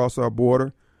coming across our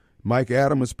border, Mike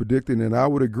Adams is predicting, and I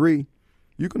would agree,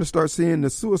 you're going to start seeing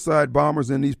the suicide bombers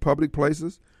in these public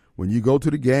places. When you go to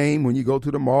the game, when you go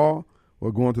to the mall,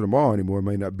 or going to the mall anymore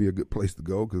may not be a good place to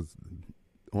go because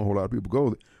a whole lot of people go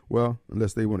there. Well,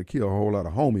 unless they want to kill a whole lot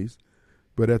of homies.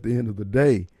 But at the end of the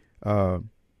day, the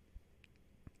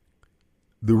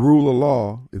rule of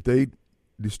law, if they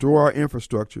destroy our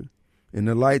infrastructure and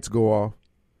the lights go off,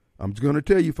 I'm just going to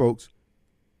tell you, folks,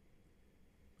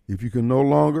 if you can no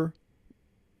longer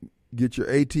get your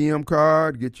ATM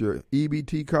card, get your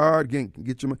EBT card,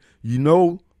 get your money, you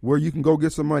know where you can go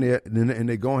get some money at, and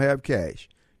they're going to have cash,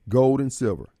 gold and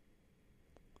silver.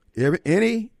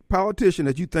 Any politician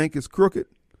that you think is crooked,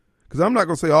 because I'm not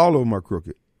going to say all of them are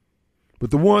crooked, but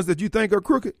the ones that you think are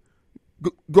crooked,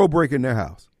 go break in their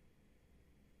house.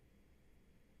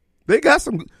 They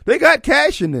got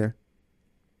cash in there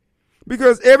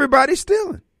because everybody's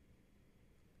stealing.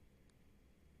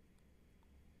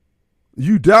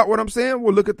 You doubt what I'm saying?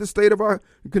 Well, look at the state of our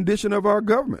condition of our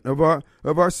government, of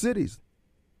our cities.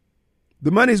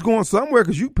 The money's going somewhere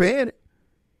because you paying it.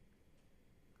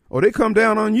 Or they come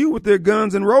down on you with their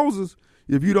guns and roses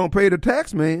if you don't pay the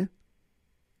tax man.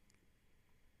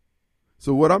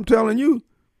 So what I'm telling you,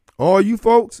 all you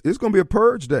folks, it's going to be a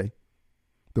purge day.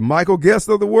 The Michael Guest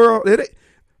of the world,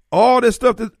 all the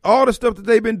stuff that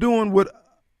they've been doing, what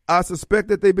I suspect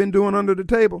that they've been doing under the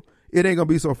table, it ain't going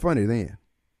to be so funny then.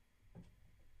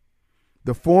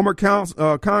 The former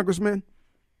congressman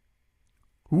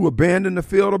who abandoned the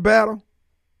field of battle,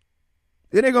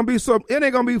 it ain't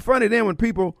gonna be funny then when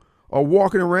people are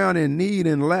walking around in need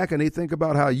and lack and they think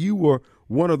about how you were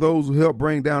one of those who helped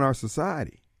bring down our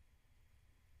society.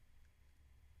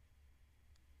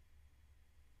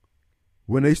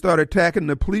 When they start attacking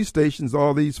the police stations,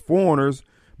 all these foreigners,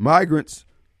 migrants,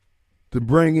 to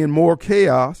bring in more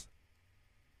chaos,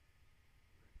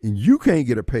 and you can't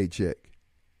get a paycheck.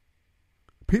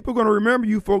 People are going to remember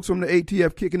you folks from the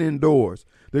ATF kicking in doors.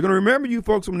 They're going to remember you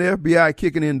folks from the FBI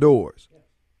kicking in doors.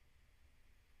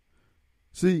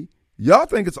 See, y'all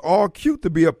think it's all cute to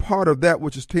be a part of that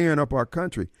which is tearing up our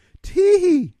country.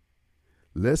 Tee-hee.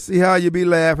 Let's see how you be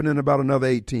laughing in about another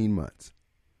 18 months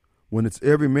when it's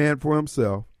every man for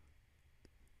himself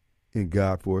and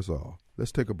God for us all.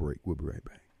 Let's take a break. We'll be right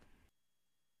back.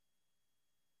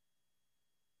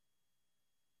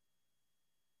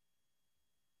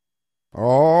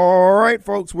 All right,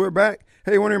 folks, we're back.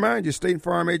 Hey, I want to remind you, State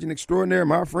Farm Agent Extraordinaire,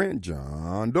 my friend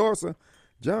John Dorsa.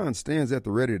 John stands at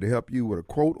the ready to help you with a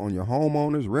quote on your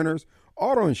homeowners, renters,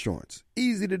 auto insurance.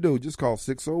 Easy to do. Just call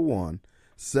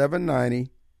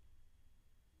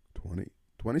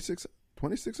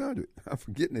 601-790-2600. I'm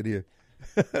forgetting it here.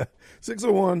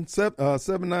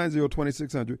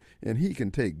 601-790-2600, and he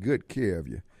can take good care of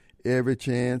you. Every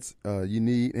chance you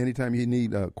need, anytime you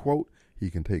need a quote, he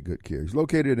can take good care. He's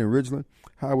located in Ridgeland,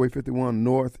 Highway 51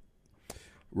 North,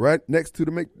 right next to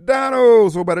the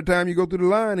McDonald's. So by the time you go through the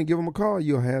line and give him a call,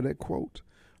 you'll have that quote.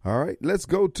 All right, let's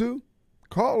go to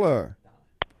caller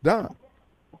Donna.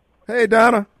 Hey,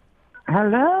 Donna.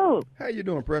 Hello. How you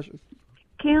doing, Precious?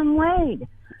 Kim Wade.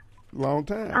 Long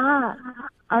time.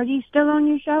 Are you still on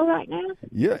your show right now?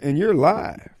 Yeah, and you're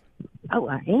live. Oh,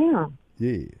 I am.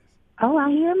 Yes. Oh, I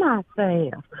hear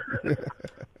myself.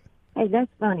 Hey,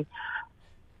 that's funny.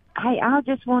 Hey, I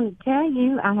just wanted to tell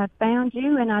you I have found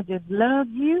you, and I just love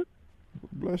you.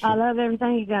 Bless you. I love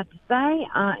everything you got to say.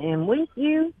 I am with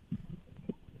you.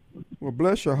 Well,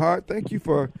 bless your heart. Thank you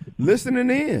for listening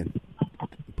in.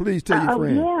 Please tell your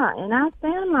friends. Oh, yeah, and I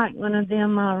sound like one of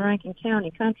them Rankin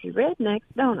County country rednecks,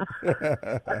 don't I?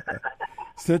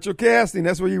 Central Casting,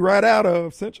 that's where you ride out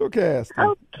of, Central Casting.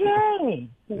 Okay,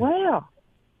 well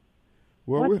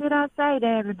what should I say to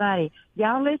everybody?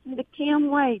 Y'all listen to Kim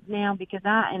Wade now because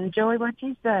I enjoy what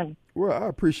you say. Well, I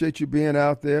appreciate you being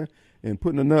out there and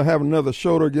having another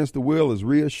shoulder against the wheel is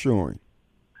reassuring.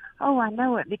 Oh, I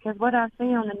know it because what I see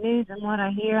on the news and what I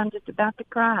hear, I'm just about to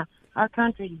cry. Our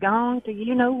country's gone to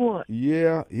you know what.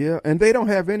 Yeah, and they don't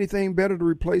have anything better to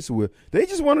replace it with. They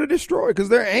just want to destroy it because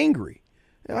they're angry.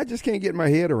 And I just can't get my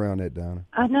head around that, Donna.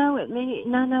 I know it.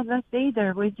 None of us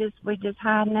either. We just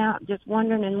hiding out, just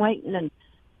wondering and waiting, and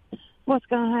what's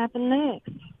going to happen next?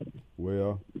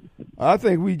 Well, I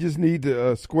think we just need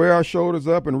to square our shoulders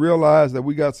up and realize that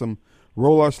we got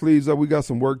roll our sleeves up. We got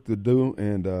some work to do,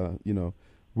 and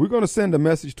we're going to send a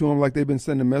message to them like they've been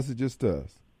sending messages to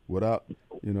us. Without.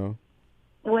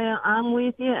 Well, I'm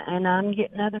with you, and I'm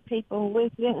getting other people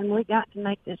with you, and we got to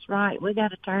make this right. We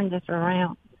got to turn this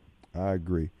around. I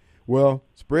agree. Well,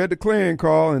 spread the clearing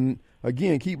call, and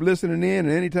again, keep listening in,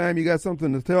 and anytime you got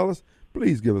something to tell us,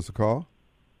 please give us a call.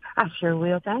 I sure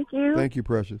will. Thank you. Thank you,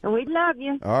 Precious. And we love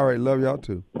you. All right, love y'all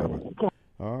too. Bye-bye.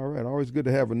 All right, always good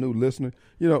to have a new listener.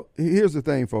 Here's the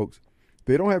thing, folks.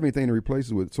 They don't have anything to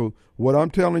replace it with. So what I'm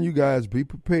telling you guys, be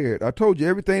prepared. I told you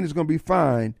everything is going to be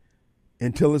fine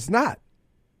until it's not.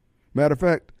 Matter of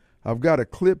fact, I've got a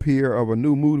clip here of a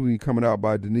new movie coming out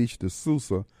by Dinesh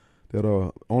D'Souza that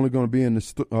are only going to be in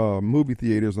the movie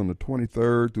theaters on the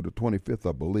 23rd through the 25th,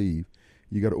 I believe.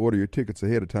 You got to order your tickets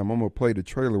ahead of time. I'm going to play the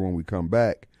trailer when we come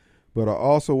back. But I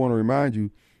also want to remind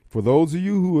you, for those of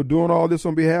you who are doing all this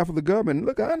on behalf of the government,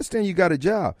 look, I understand you got a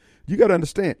job. You got to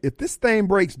understand, if this thing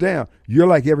breaks down, you're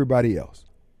like everybody else.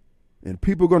 And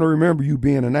people are going to remember you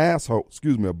being an asshole,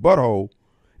 a butthole,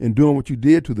 and doing what you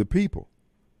did to the people.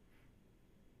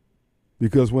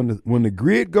 Because when the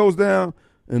grid goes down,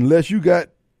 unless you got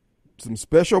some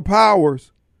special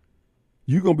powers,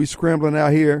 you're going to be scrambling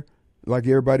out here like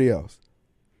everybody else.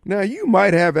 Now, you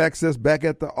might have access back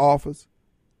at the office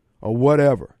or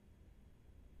whatever,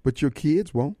 but your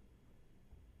kids won't.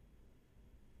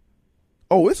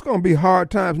 Oh, it's going to be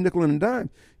hard times nickel and dime.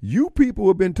 You people who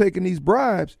have been taking these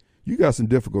bribes, you got some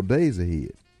difficult days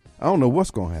ahead. I don't know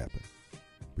what's going to happen,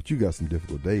 but you got some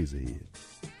difficult days ahead.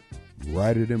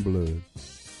 Write it in blood.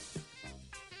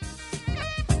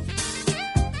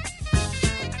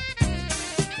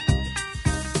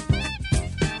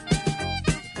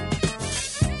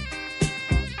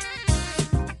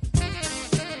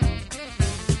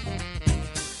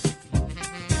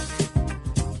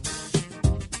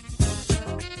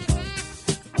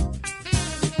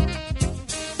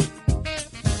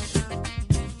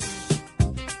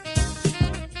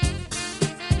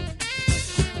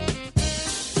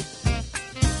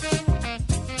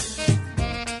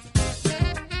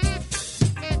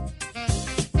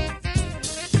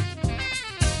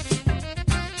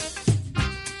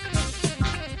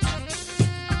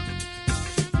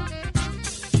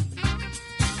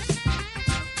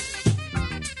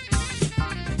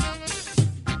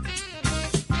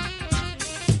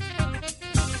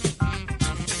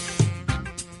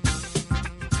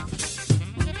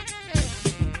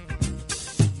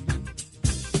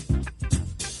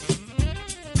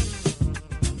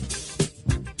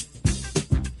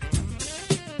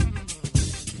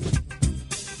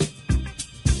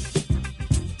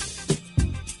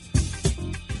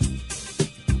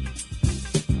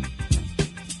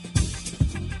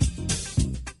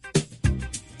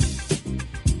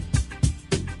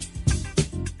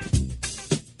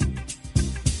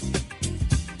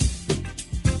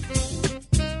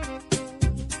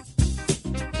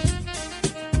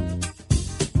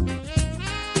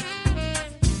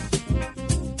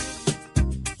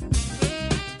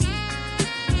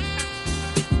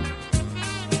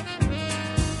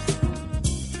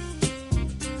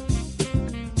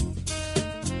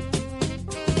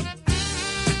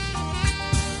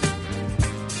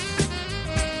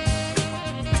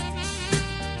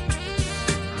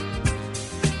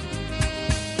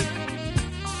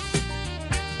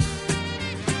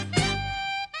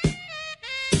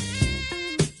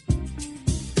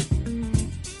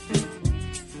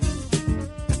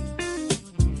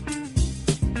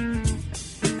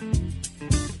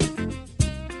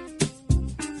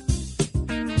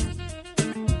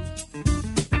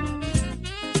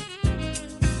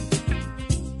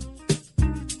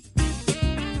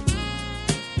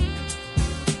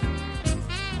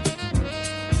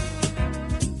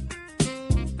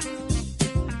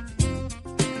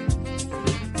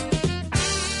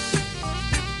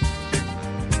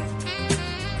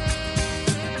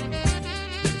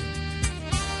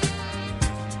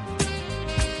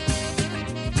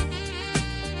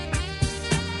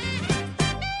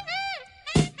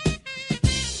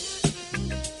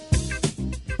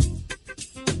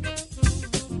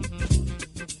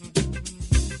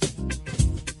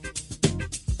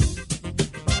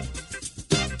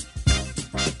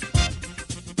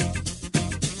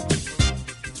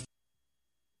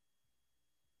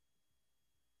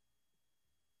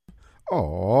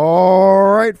 All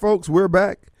right, folks, we're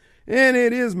back. And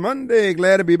it is Monday.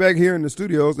 Glad to be back here in the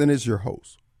studios. And it's your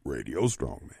host, Radio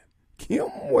Strongman, Kim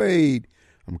Wade.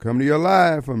 I'm coming to you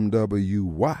live from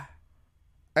WYAB.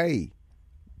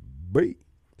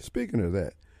 Speaking of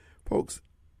that, folks,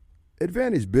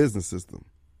 Advantage Business System.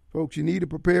 Folks, you need to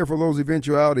prepare for those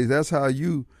eventualities. That's how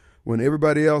you, when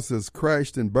everybody else has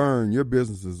crashed and burned, your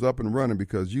business is up and running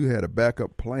because you had a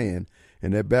backup plan.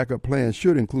 And that backup plan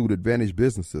should include Advantage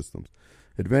Business Systems.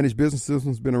 Advantage Business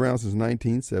Systems has been around since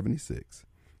 1976.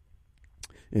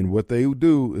 And what they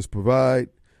do is provide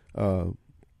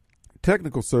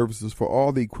technical services for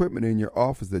all the equipment in your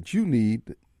office that you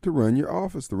need to run your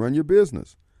office, to run your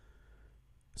business.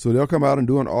 So they'll come out and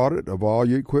do an audit of all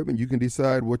your equipment. You can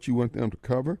decide what you want them to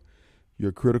cover,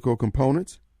 your critical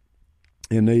components,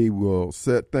 and they will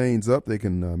set things up. They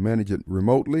can manage it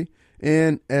remotely.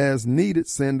 And as needed,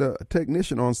 send a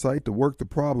technician on site to work the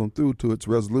problem through to its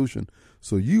resolution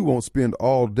so you won't spend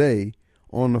all day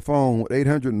on the phone with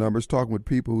 800 numbers talking with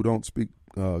people who don't speak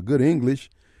good English.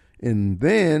 And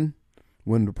then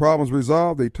when the problem's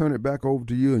resolved, they turn it back over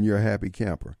to you and you're a happy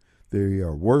camper. They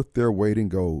are worth their weight in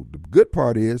gold. The good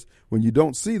part is when you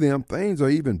don't see them, things are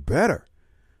even better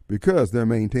because they're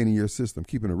maintaining your system,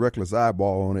 keeping a reckless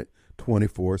eyeball on it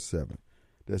 24/7.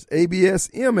 That's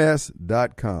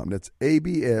absms.com. That's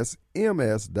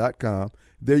absms.com.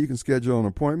 There you can schedule an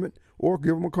appointment or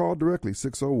give them a call directly,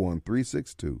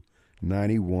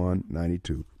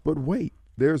 601-362-9192. But wait,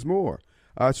 there's more.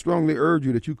 I strongly urge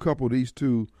you that you couple these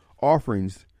two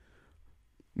offerings.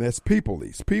 That's People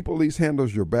Lease. People Lease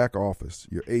handles your back office,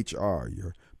 your HR,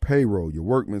 your payroll, your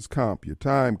workman's comp, your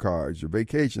time cards, your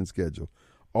vacation schedule.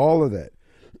 All of that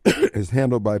is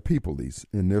handled by People Lease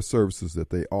in their services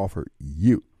that they offer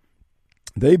you.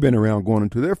 They've been around going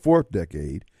into their 4th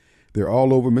decade. They're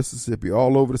all over Mississippi,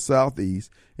 all over the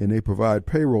Southeast, and they provide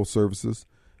payroll services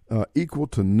equal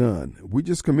to none. We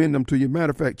just commend them to you.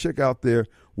 Matter of fact, check out their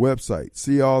website.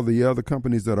 See all the other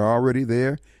companies that are already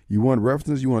there. You want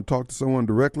references? You want to talk to someone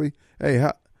directly? Hey,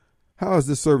 how has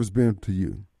this service been to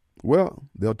you? Well,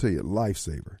 they'll tell you,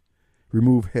 lifesaver.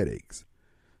 Remove headaches.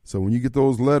 So when you get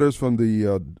those letters from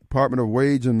the Department of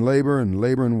Wage and Labor and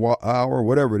Hour,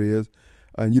 whatever it is,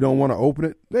 and you don't want to open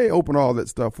it, they open all that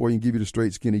stuff for you and give you the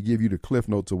straight skinny, give you the cliff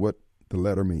notes of what the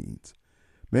letter means.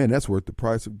 Man, that's worth the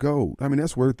price of gold. I mean,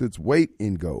 that's worth its weight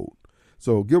in gold.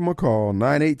 So give them a call,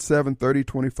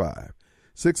 987-3025,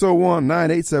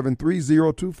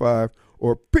 601-987-3025,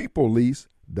 or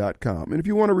peoplelease.com. And if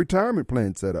you want a retirement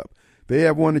plan set up, they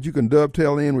have one that you can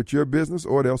dovetail in with your business,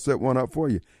 or they'll set one up for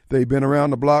you. They've been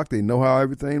around the block. They know how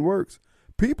everything works.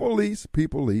 People Lease,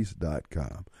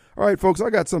 peoplelease.com. All right, folks, I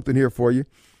got something here for you.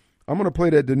 I'm going to play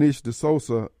that Dinesh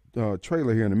D'Souza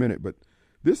trailer here in a minute, but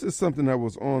this is something that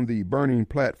was on the Burning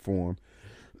platform,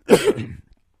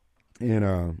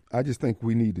 and I just think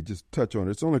we need to just touch on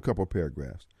it. It's only a couple of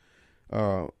paragraphs,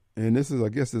 and this is, I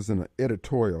guess, is an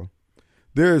editorial.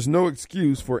 There is no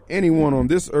excuse for anyone on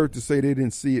this earth to say they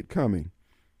didn't see it coming.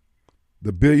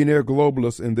 The billionaire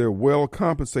globalists and their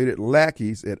well-compensated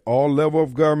lackeys at all levels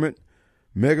of government,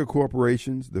 mega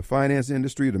corporations, the finance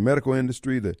industry, the medical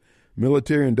industry, the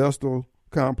military-industrial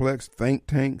complex, think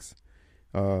tanks,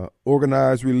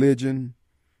 organized religion,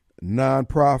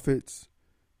 nonprofits,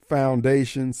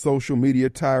 foundations, social media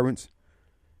tyrants,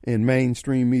 and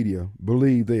mainstream media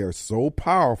believe they are so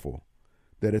powerful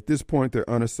that at this point they're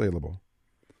unassailable.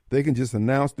 They can just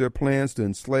announce their plans to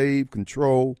enslave,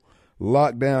 control,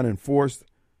 lock down, and force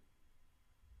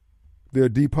their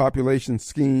depopulation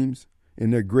schemes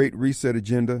and their Great Reset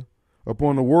agenda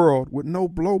upon the world with no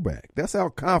blowback. That's how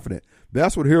confident.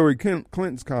 That's what Hillary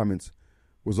Clinton's comments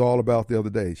was all about the other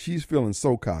day. She's feeling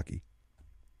so cocky.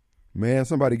 Man,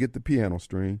 somebody get the piano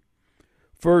string.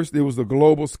 First, it was the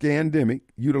global scandemic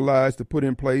utilized to put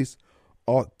in place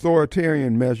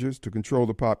authoritarian measures to control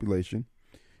the population.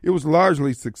 It was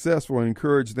largely successful and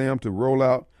encouraged them to roll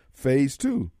out phase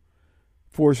 2,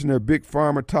 forcing their big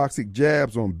pharma toxic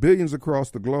jabs on billions across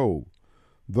the globe.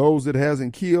 Those it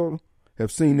hasn't killed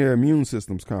have seen their immune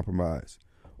systems compromised,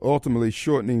 ultimately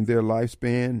shortening their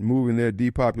lifespan, moving their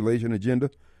depopulation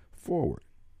agenda forward.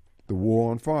 The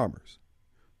war on farmers,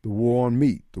 the war on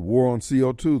meat, the war on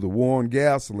CO2, the war on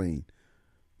gasoline,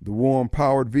 the war on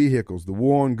powered vehicles, the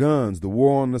war on guns, the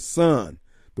war on the sun,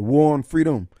 the war on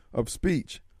freedom of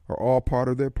speech are all part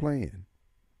of their plan.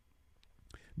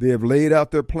 They have laid out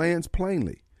their plans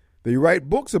plainly. They write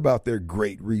books about their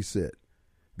Great Reset.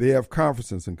 They have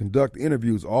conferences and conduct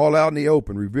interviews all out in the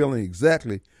open, revealing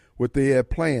exactly what they have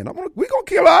planned. We're going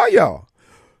to kill all y'all.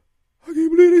 I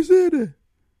can't believe they said that.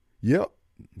 Yep.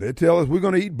 They tell us we're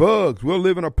going to eat bugs. We'll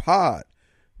live in a pod.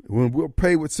 We'll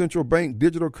pay with central bank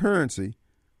digital currency,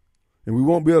 and we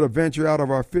won't be able to venture out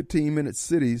of our 15-minute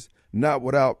cities not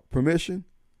without permission,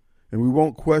 and we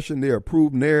won't question their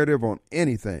approved narrative on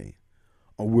anything.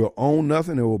 Or we'll own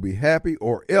nothing and we'll be happy,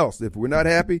 or else, if we're not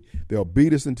happy, they'll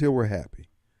beat us until we're happy.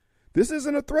 This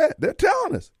isn't a threat. They're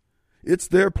telling us. It's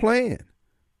their plan.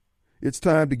 It's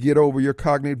time to get over your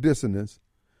cognitive dissonance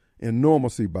and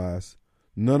normalcy bias.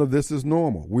 None of this is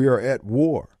normal. We are at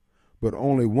war, but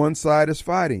only one side is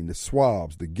fighting: the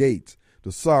Schwabs, the Gates, the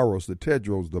Soros, the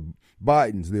Tedros, the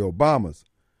Bidens, the Obamas,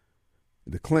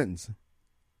 the Clintons.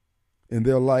 And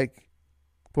they're like,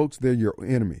 folks, they're your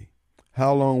enemy.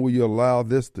 How long will you allow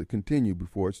this to continue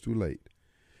before it's too late?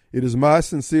 It is my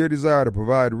sincere desire to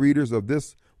provide readers of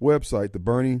this website, the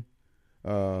Burning,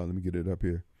 let me get it up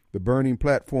here,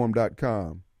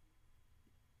 theburningplatform.com,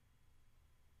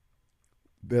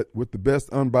 that with the best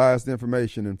unbiased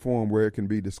information and form where it can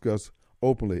be discussed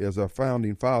openly as our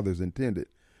founding fathers intended.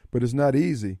 But it's not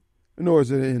easy, nor is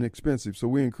it inexpensive. So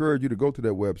we encourage you to go to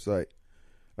that website.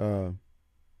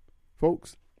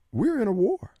 Folks, we're in a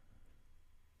war.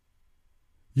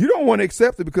 You don't want to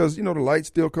accept it because, the lights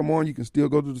still come on. You can still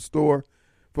go to the store.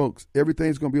 Folks,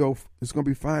 everything's going to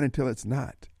be fine until it's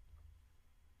not.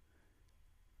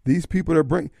 These people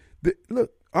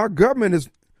look, our government is,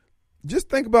 just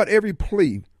think about every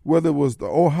plea, whether it was the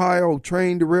Ohio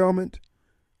train derailment,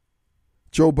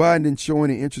 Joe Biden didn't show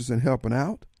any interest in helping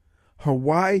out.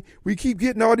 Hawaii, we keep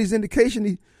getting all these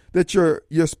indications that your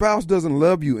spouse doesn't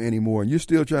love you anymore, and you're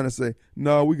still trying to say,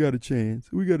 no, we got a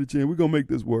chance. We're going to make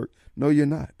this work. No, you're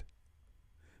not.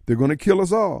 They're going to kill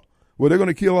us all. Well, they're going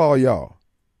to kill all y'all.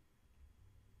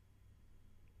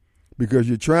 Because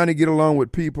you're trying to get along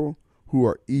with people who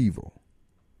are evil.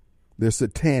 They're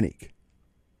satanic.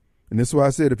 And that's why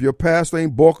I said, if your pastor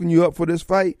ain't bulking you up for this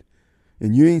fight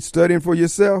and you ain't studying for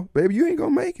yourself, baby, you ain't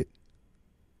going to make it.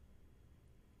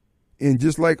 And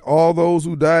just like all those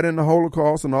who died in the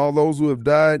Holocaust and all those who have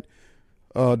died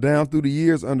down through the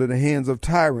years under the hands of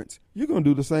tyrants, you're going to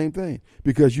do the same thing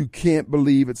because you can't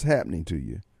believe it's happening to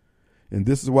you. And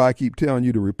this is why I keep telling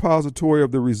you the repository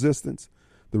of the resistance,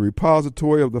 the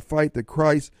repository of the fight that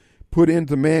Christ put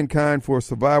into mankind for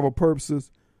survival purposes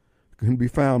can be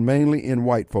found mainly in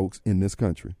white folks in this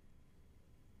country.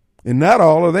 And not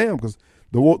all of them, because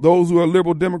those who are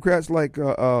liberal Democrats like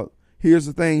Here's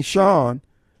the Thing, Sean,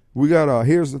 we got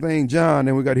Here's the Thing, John,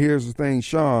 and we got Here's the Thing,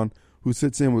 Sean, who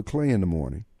sits in with Clay in the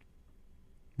morning.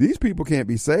 These people can't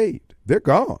be saved. They're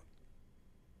gone.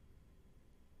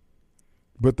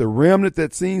 But the remnant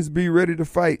that seems to be ready to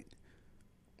fight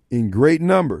in great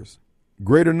numbers,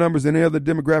 greater numbers than any other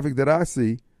demographic that I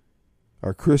see,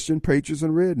 are Christian patriots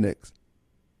and rednecks.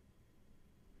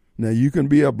 Now, you can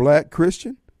be a black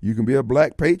Christian. You can be a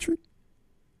black patriot.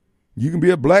 You can be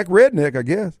a black redneck, I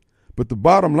guess. But the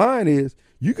bottom line is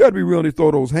you got to be willing to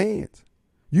throw those hands.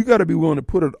 You got to be willing to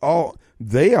put it all.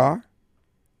 They are.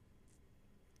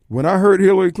 When I heard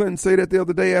Hillary Clinton say that the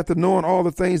other day after knowing all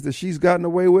the things that she's gotten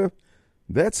away with,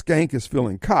 that skank is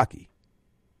feeling cocky.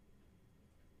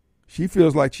 She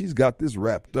feels like she's got this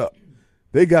wrapped up.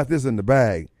 They got this in the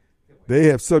bag. They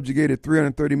have subjugated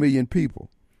 330 million people.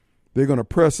 They're going to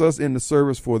press us into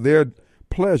service for their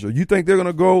pleasure. You think they're going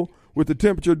to go with the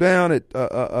temperature down at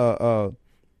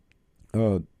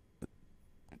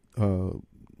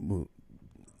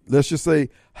let's just say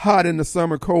hot in the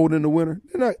summer, cold in the winter?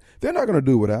 They're not going to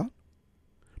do without.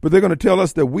 But they're going to tell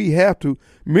us that we have to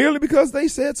merely because they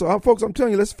said so. Folks, I'm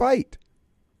telling you, let's fight.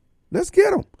 Let's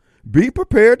get them. Be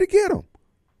prepared to get them.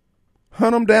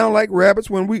 Hunt them down like rabbits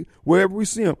wherever we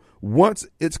see them. Once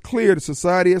it's clear the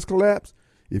society has collapsed,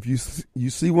 if you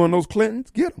see one of those Clintons,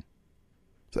 get them.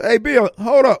 So, hey, Bill,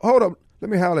 hold up.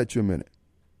 Let me holler at you a minute.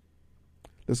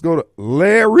 Let's go to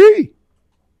Larry.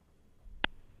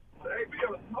 Hey,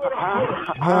 Bill,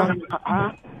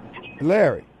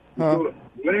 Larry. Huh?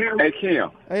 Hey,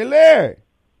 Kim. Hey, Larry.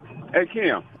 Hey,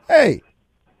 Kim. Hey.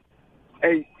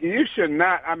 Hey, you should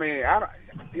not. I mean,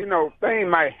 things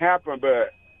might happen, but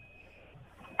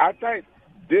I think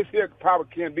this here probably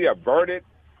can be averted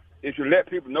if you let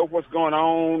people know what's going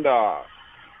on.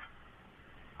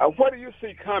 What do you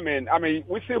see coming? I mean,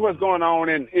 we see what's going on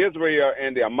in Israel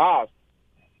and the Hamas.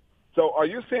 So are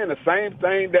you seeing the same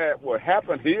thing that will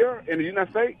happen here in the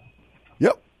United States?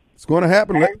 Yep. It's going to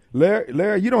happen.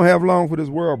 Larry, you don't have long for this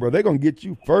world, bro. They're going to get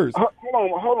you first.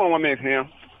 Hold on 1 minute, Tim.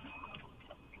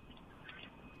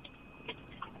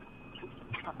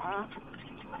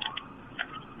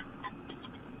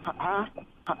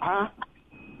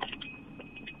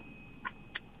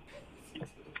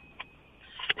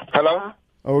 Hello?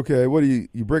 Okay, what are you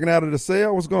breaking out of the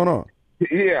cell? What's going on?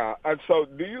 Yeah, so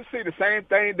do you see the same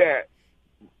thing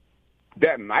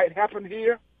that might happen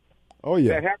here? Oh,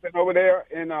 yeah. That happened over there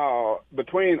in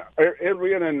between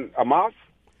Israel and Hamas?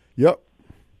 Yep.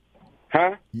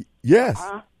 Huh? Yes.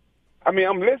 I mean,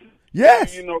 I'm listening.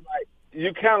 Yes.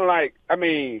 You kind of like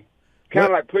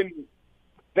putting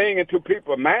thing into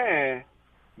people's mind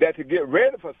that to get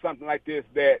ready for something like this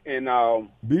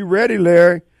be ready,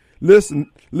 Larry.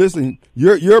 Listen,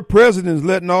 your president's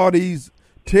letting all these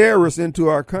terrorists into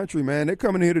our country, man. They're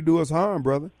coming here to do us harm,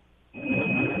 brother.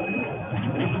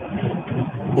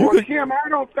 Kim, I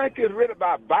don't think it's really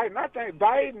about Biden. I think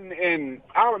Biden and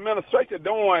our administration are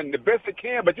doing the best they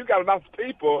can, but you got enough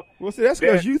people. Well, see, that's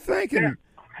because you're thinking.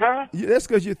 Huh? That's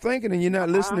because you're thinking and you're not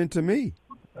listening to me.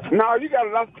 No, you got a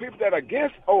lot of people that are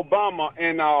against Obama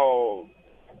and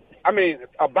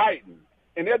Biden,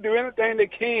 and they'll do anything they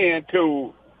can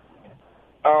to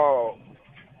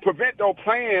prevent those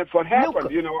plans from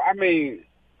happening.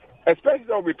 Especially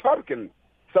those Republicans.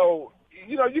 So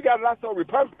you got a lot of those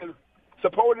Republicans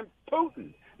supporting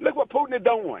Putin. Look what Putin is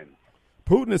doing.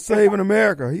 Putin is saving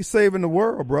America. He's saving the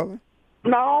world, brother.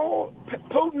 No,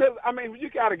 Putin is, I mean, you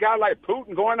got a guy like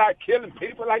Putin going out killing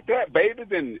people like that, babies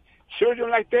and children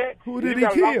like that. Who did he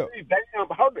kill?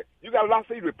 You got a lot of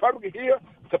these Republicans here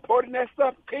supporting that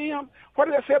stuff, Kim. What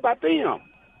did I say about them?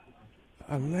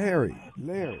 Larry.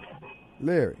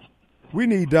 We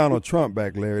need Donald Trump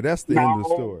back, Larry. That's the end of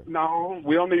the story. No,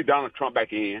 we don't need Donald Trump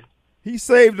back in. He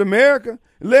saved America.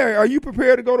 Larry, are you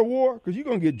prepared to go to war? Because you're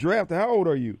going to get drafted. How old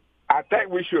are you? I think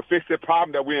we should fix the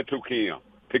problem that we're into, Kim,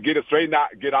 to get it straightened out,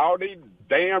 get all these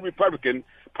damn Republicans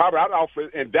probably out of office,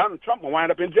 and Donald Trump will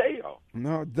wind up in jail.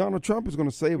 No, Donald Trump is going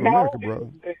to save America, brother.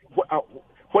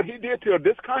 What he did to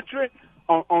this country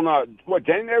on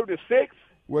January the 6th?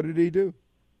 What did he do?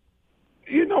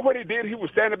 You know what he did? He was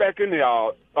standing back in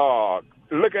there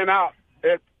looking out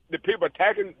at the people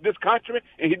attacking this country,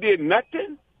 and he did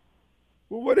nothing?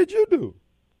 Well, what did you do?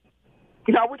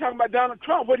 No, we're talking about Donald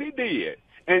Trump, what he did.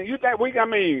 And you think we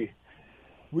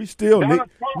still need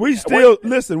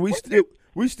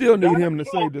him to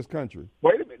save this country.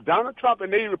 Wait a minute. Donald Trump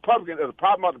and these Republicans is a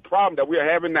problem of the problem that we're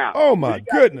having now. Oh, my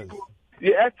goodness.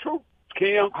 Yeah, that's true,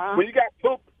 Kim. When you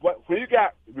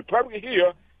got Republicans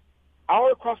here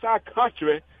all across our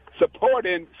country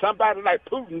supporting somebody like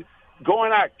Putin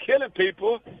going out killing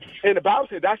people, and the Bible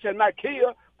says, thou shalt not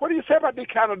kill. What do you say about these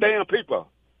kind of damn people?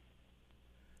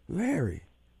 Larry,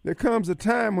 there comes a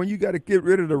time when you got to get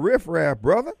rid of the riffraff,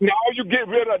 brother. No, you get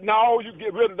rid of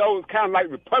those kind of like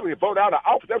Republicans vote out of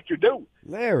office. That's what you do.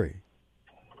 Larry,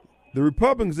 the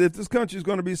Republicans, if this country is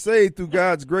going to be saved through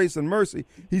God's grace and mercy,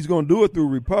 he's going to do it through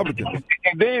Republicans.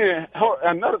 And then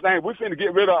another thing, we finna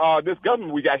get rid of this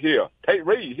government we got here. Tate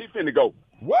Reed, he finna go.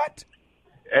 What?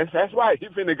 That's right. He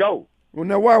finna go. Well,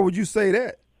 now why would you say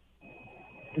that?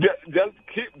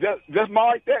 Just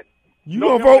mark that. You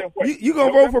gonna vote? You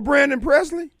gonna vote for Brandon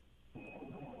Presley?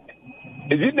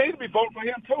 And you need to be voting for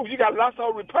him too. You got lots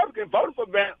of Republicans voting for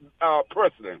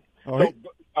President.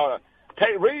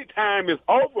 Tate Reed time is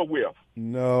over with.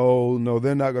 No,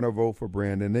 they're not gonna vote for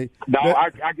Brandon.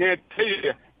 I guarantee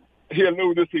you, he'll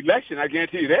lose this election. I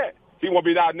guarantee you that he won't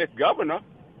be our next governor.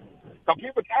 Some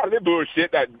people tired of this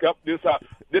bullshit that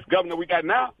this governor we got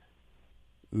now.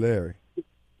 Larry,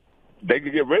 they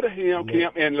can get rid of him,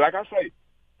 Kim. And like I say,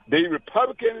 the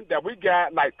Republicans that we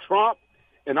got, like Trump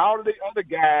and all of the other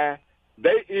guys,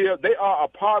 they are a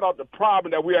part of the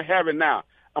problem that we are having now.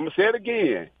 I'm gonna say it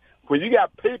again. When you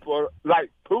got people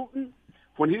like Putin,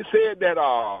 when he said that,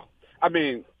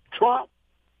 Trump,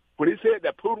 when he said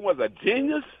that Putin was a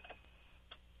genius,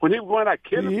 when he went out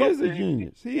killing, he is a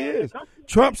genius. He is.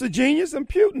 Trump's a genius and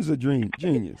Putin's a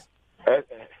genius.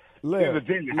 Larry, he's a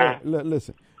genius.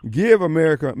 Listen,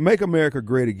 make America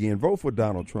great again. Vote for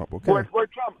Donald Trump, okay? For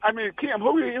Trump, Kim,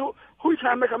 who you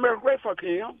trying to make America great for,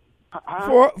 Kim?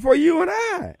 For you and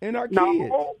I and our kids.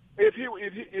 No, if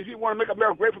he want to make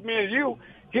America great for me and you,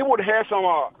 he would have had some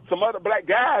other black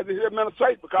guys in his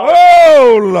administration.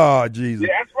 Oh, Lord Jesus.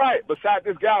 Yeah, that's right. Besides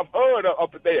this guy I've heard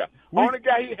up there. Only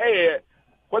guy he had,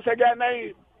 what's that guy's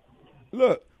name?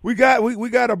 Look, we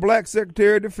got a black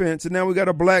Secretary of Defense, and now we got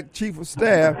a black Chief of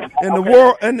Staff, and the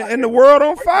world and the world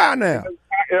on fire now.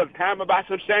 It's time about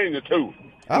some shame too.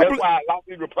 That's why a lot of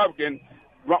these Republicans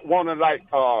want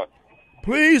to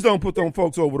please don't put them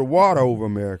folks over the water over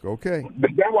America, okay?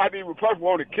 That's why these Republicans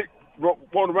want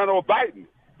to run over Biden.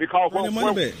 Because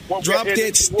drop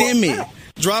that stimmy.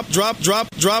 Drop that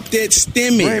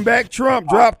stimmy. Bring back Trump.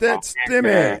 Drop that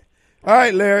stimmy. All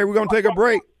right, Larry, we're going to take a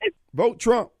break. Vote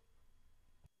Trump.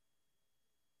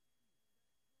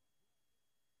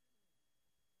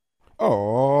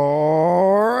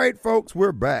 All right, folks,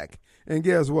 we're back. And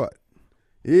guess what?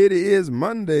 It is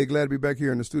Monday. Glad to be back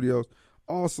here in the studios.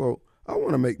 Also, I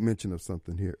want to make mention of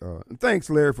something here. And thanks,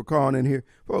 Larry, for calling in here.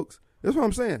 Folks, that's what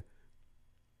I'm saying.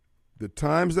 The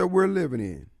times that we're living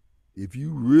in, if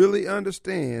you really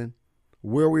understand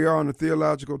where we are on the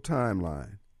theological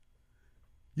timeline,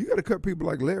 you got to cut people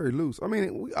like Larry loose.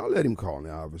 I'll let him call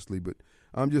now, obviously, but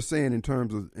I'm just saying in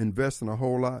terms of investing a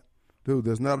whole lot, dude,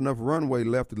 there's not enough runway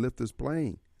left to lift this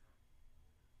plane.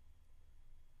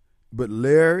 But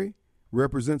Larry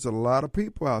represents a lot of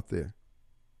people out there.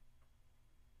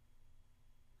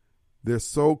 They're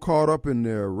so caught up in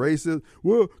their races.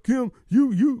 Well, Kim,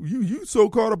 you so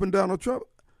caught up in Donald Trump.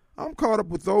 I'm caught up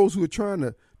with those who are trying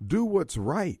to do what's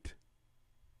right.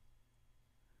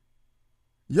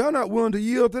 Y'all not willing to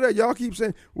yield to that. Y'all keep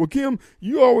saying, well, Kim,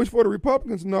 you always for the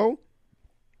Republicans. No.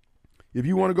 If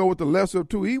you want to go with the lesser of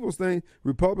two evils thing,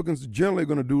 Republicans are generally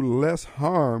going to do less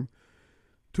harm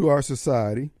to our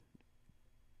society.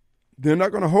 They're not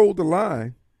going to hold the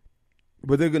line,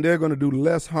 but they're going to do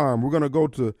less harm. We're going to go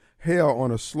to hell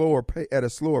on at a slower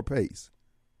pace.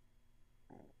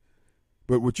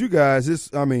 But with you guys,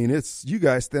 it's you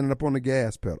guys standing up on the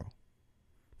gas pedal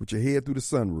with your head through the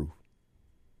sunroof.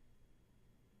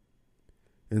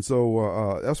 And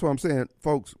so that's what I'm saying,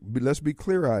 folks, let's be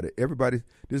clear-eyed. Everybody,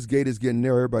 this gate is getting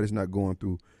narrow. Everybody's not going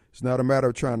through. It's not a matter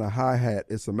of trying to hi-hat.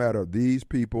 It's a matter of these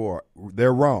people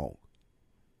they're wrong.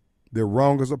 They're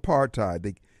wrong as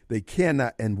apartheid. They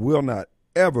cannot and will not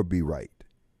ever be right.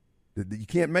 You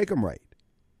can't make them right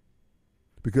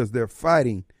because they're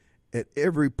fighting at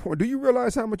every point. Do you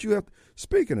realize how much you have?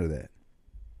 Speaking of that,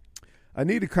 I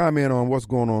need to comment on what's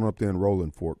going on up there in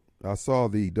Rolling Fork. I saw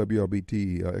the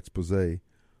WLBT expose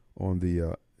on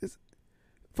the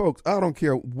folks. I don't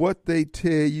care what they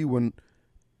tell you.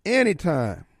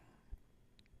 Anytime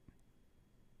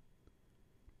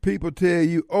people tell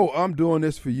you, "Oh, I'm doing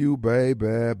this for you,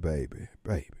 baby,"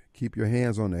 keep your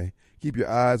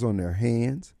eyes on their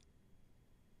hands,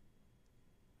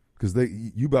 because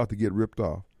you about to get ripped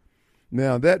off.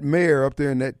 Now that mayor up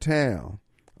there in that town,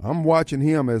 I'm watching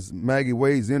him as Maggie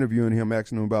Wade's interviewing him,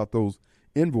 asking him about those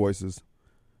invoices,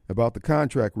 about the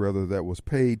contract rather that was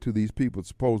paid to these people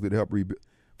supposedly to help rebuild.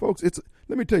 Folks,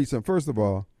 let me tell you something. First of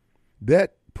all,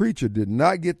 that preacher did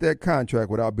not get that contract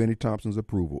without Benny Thompson's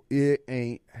approval. It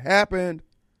ain't happened.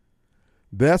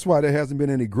 That's why there hasn't been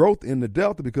any growth in the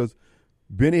Delta, because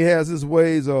Benny has his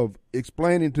ways of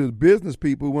explaining to the business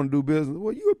people who want to do business.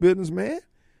 Well, you a businessman.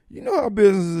 You know how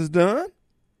business is done.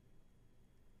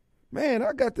 Man,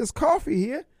 I got this coffee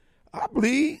here. I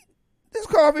believe this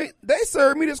coffee, they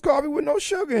served me this coffee with no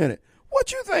sugar in it.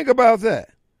 What you think about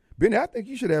that? Benny, I think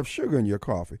you should have sugar in your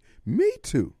coffee. Me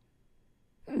too.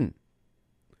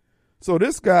 So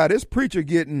this preacher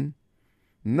getting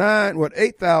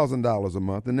 $8,000 a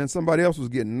month, and then somebody else was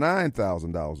getting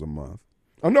 $9,000 a month.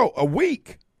 Oh no, a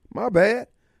week. My bad.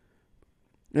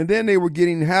 And then they were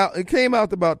getting it came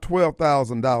out to about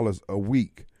 $12,000 a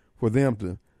week for them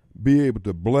to be able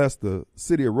to bless the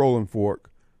city of Rolling Fork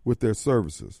with their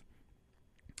services.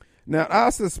 Now, I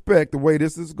suspect the way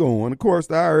this is going, of course,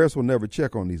 the IRS will never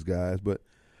check on these guys, but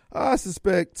I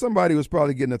suspect somebody was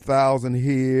probably getting $1,000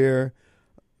 here.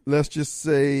 Let's just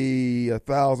say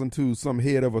 $1,000 to some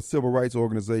head of a civil rights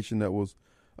organization that was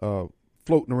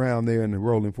floating around there in the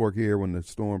Rolling Fork here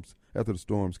after the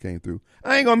storms came through.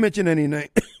 I ain't gonna mention any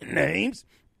names.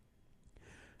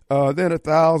 Then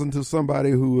 $1,000 to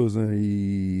somebody who was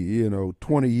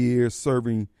 20 years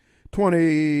serving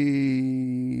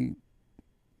 40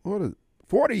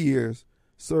 years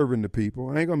serving the people.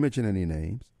 I ain't gonna mention any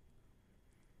names.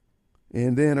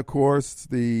 And then, of course,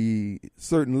 the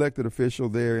certain elected official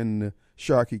there in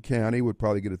Sharkey County would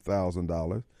probably get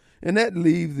 $1,000. And that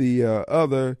leaves the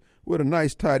other with a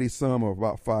nice tidy sum of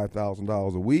about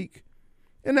 $5,000 a week.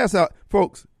 And that's how,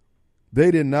 folks,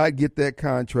 they did not get that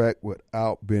contract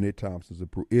without Benny Thompson's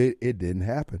approval. It didn't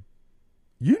happen.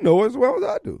 You know as well as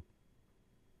I do.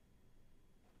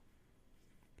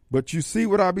 But you see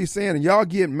what I be saying, and y'all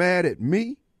get mad at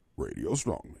me, Radio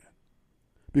Strongman,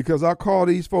 because I call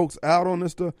these folks out on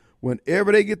this stuff.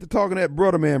 Whenever they get to talking that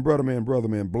brother man,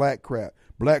 black crap,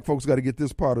 black folks got to get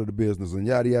this part of the business and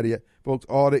yada, yada, yada. Folks,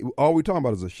 all we talking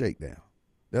about is a shakedown.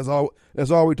 That's all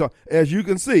we talk. As you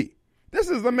can see, this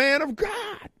is the man of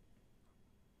God.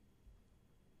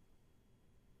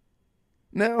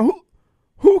 Now,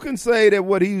 who can say that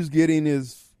what he's getting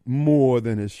is more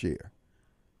than his share?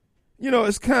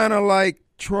 It's kind of like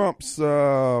Trump's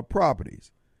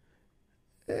properties.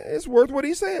 It's worth what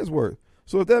he says it's worth.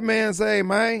 So if that man say,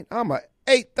 man, I'm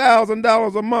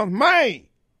 $8,000 a month, man.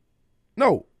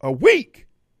 No, a week.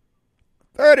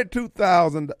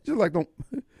 $32,000. Just like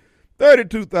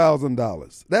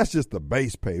 $32,000. That's just the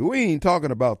base pay. We ain't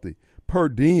talking about the per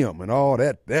diem and all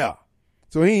that there.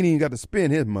 So he ain't even got to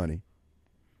spend his money.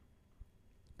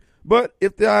 But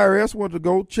if the IRS wanted to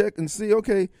go check and see,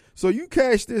 okay, so you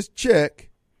cash this check,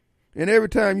 and every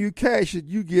time you cash it,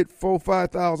 you get $4,000 or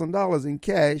 $5,000 in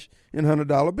cash in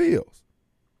 $100 bills.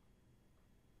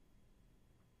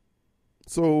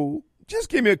 So just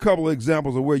give me a couple of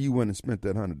examples of where you went and spent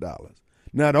that $100.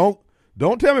 Now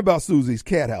don't tell me about Susie's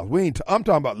Cat House. I'm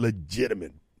talking about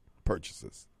legitimate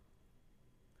purchases.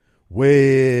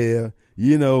 Well,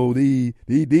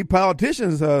 the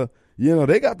politicians,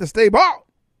 they got to stay bought.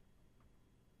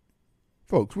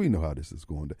 Folks, we know how this is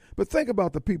going down. But think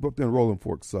about the people up there in Rolling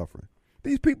Fork suffering.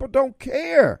 These people don't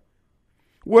care.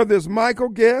 Whether it's Michael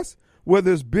Guest,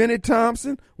 whether it's Benny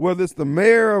Thompson, whether it's the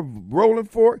mayor of Rolling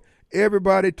Fork,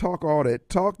 everybody talk all that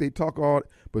talk. They talk all that,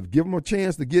 but give them a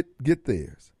chance to get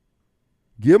theirs.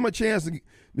 Give them a chance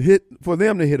for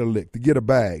them to hit a lick, to get a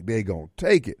bag. They gonna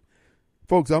take it.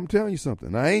 Folks, I'm telling you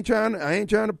something. I ain't trying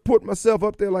to put myself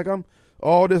up there like I'm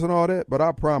all this and all that, but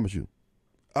I promise you,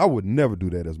 I would never do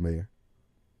that as mayor.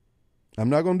 I'm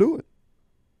not going to do it.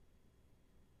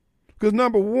 Because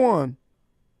number one,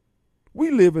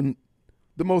 we live in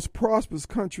the most prosperous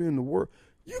country in the world.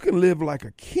 You can live like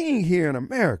a king here in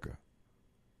America.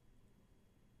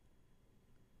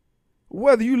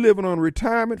 Whether you living on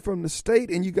retirement from the state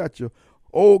and you got your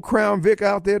old Crown Vic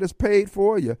out there that's paid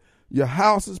for, your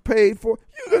house is paid for,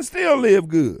 you can still live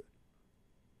good.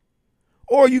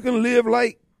 Or you can live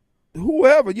like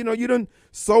whoever, you done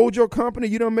sold your company,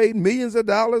 you done made millions of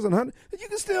dollars and you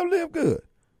can still live good.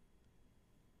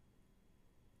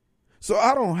 So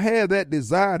I don't have that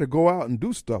desire to go out and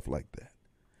do stuff like that.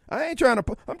 I ain't trying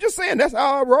to, I'm just saying that's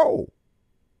how I roll.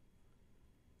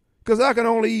 Because I can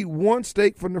only eat one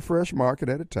steak from the fresh market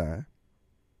at a time.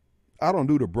 I don't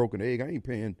do the broken egg. I ain't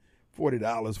paying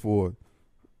 $40 for,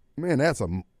 man, that's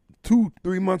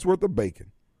 2-3 months worth of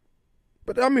bacon.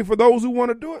 But I mean, for those who want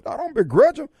to do it, I don't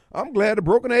begrudge them. I'm glad the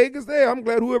broken egg is there. I'm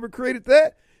glad whoever created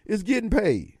that is getting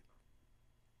paid.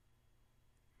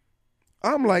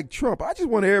 I'm like Trump. I just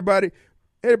want everybody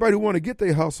who want to get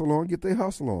their hustle on, get their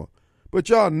hustle on. But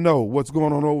y'all know what's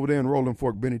going on over there in Rolling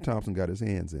Fork. Benny Thompson got his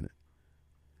hands in it.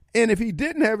 And if he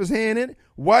didn't have his hand in it,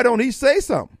 why don't he say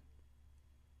something?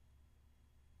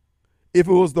 If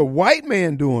it was the white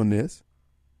man doing this,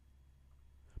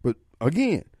 but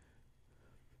again,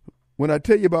 when I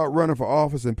tell you about running for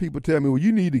office and people tell me, well,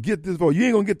 you need to get this vote. You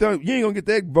ain't gonna get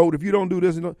that vote if you don't do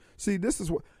this. See, this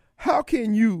is what, how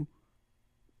can you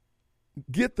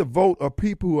get the vote of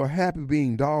people who are happy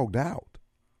being dogged out,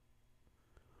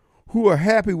 who are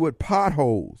happy with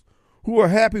potholes, who are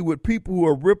happy with people who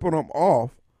are ripping them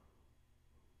off,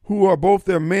 who are both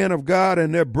their man of God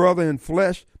and their brother in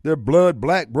flesh, their blood,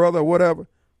 black brother or whatever,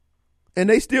 and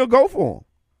they still go for them.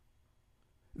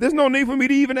 There's no need for me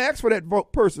to even ask for that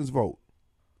person's vote.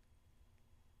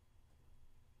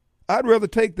 I'd rather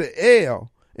take the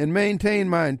L and maintain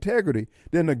my integrity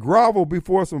than to grovel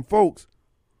before some folks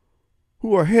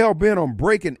who are hell-bent on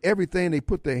breaking everything they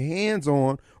put their hands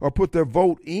on or put their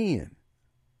vote in.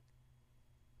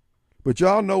 But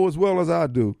y'all know as well as I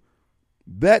do,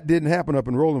 that didn't happen up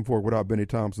in Rolling Fork without Benny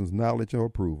Thompson's knowledge or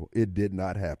approval. It did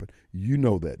not happen. You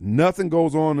know that. Nothing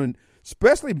goes on,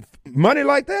 especially money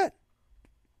like that.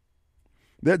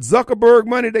 That Zuckerberg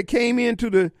money that came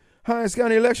into the Hinds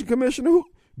County Election Commission,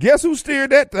 guess who steered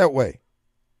that way?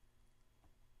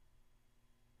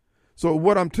 So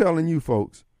what I'm telling you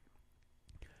folks,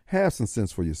 have some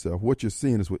sense for yourself. What you're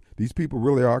seeing is what these people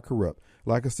really are corrupt.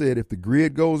 Like I said, if the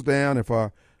grid goes down, if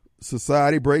our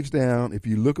society breaks down, if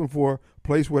you're looking for a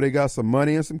place where they got some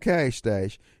money and some cash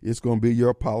stash, it's going to be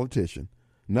your politician.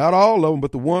 Not all of them,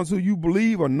 but the ones who you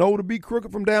believe or know to be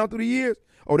crooked from down through the years.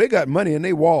 Oh, they got money in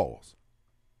their walls.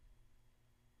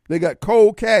 They got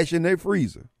cold cash in their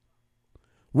freezer.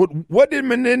 What did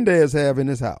Menendez have in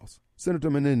his house? Senator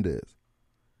Menendez.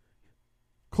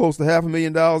 Close to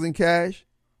 $500,000 in cash.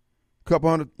 Couple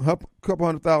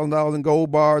 $100,000 in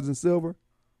gold bars and silver.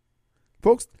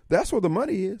 Folks, that's where the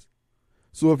money is.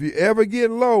 So if you ever get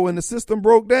low and the system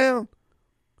broke down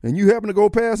and you happen to go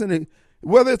past it,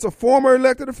 whether it's a former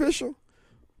elected official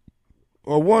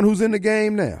or one who's in the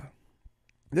game now,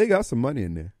 they got some money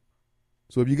in there.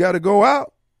 So if you got to go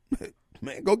out,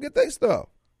 man, go get their stuff.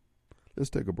 Let's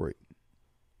take a break.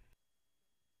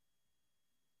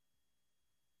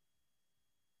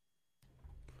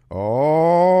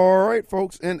 All right,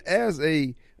 folks. And as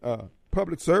a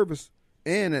public service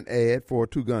and an ad for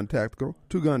Two Gun Tactical,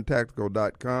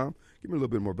 twoguntactical.com. Give me a little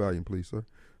bit more volume, please, sir.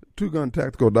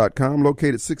 twoguntactical.com,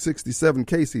 located 667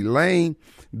 Casey Lane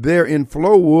there in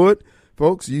Flowood.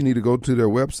 Folks, you need to go to their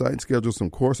website and schedule some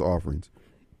course offerings.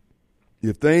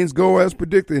 If things go as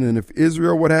predicted, and if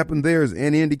Israel, what happened there is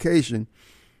any indication,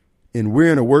 and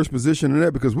we're in a worse position than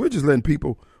that because we're just letting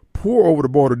people pour over the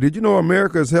border. Did you know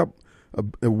America has helped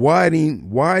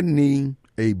widening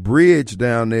a bridge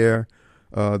down there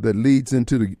that leads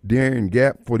into the Darien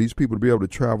Gap for these people to be able to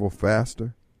travel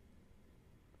faster?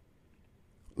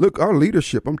 Look, our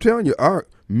leadership, I'm telling you, our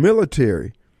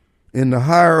military and the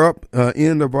higher up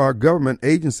end of our government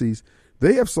agencies,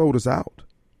 they have sold us out.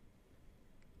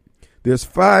 There's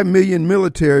 5 million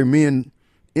military men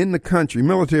in the country,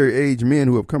 military age men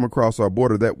who have come across our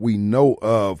border that we know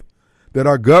of, that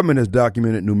our government has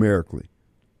documented numerically.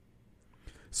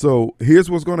 So here's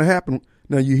what's going to happen.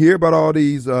 Now, you hear about all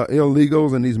these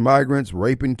illegals and these migrants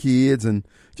raping kids and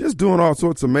just doing all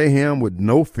sorts of mayhem with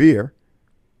no fear.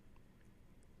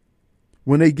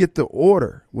 When they get the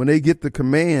order, when they get the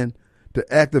command to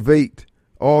activate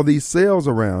all these cells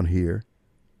around here,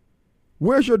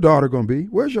 where's your daughter going to be?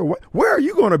 Where are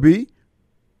you going to be?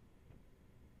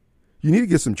 You need to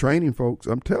get some training, folks.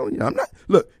 I'm telling you.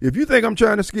 Look, if you think I'm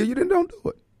trying to scare you, then don't do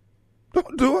it.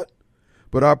 Don't do it.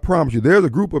 But I promise you, there's a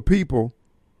group of people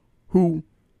who,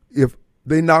 if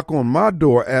they knock on my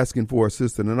door asking for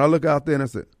assistance, and I look out there and I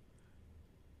say,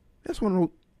 that's one of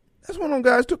them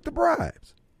guys who took the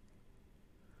bribes.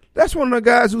 That's one of the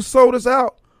guys who sold us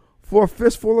out for a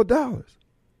fistful of dollars.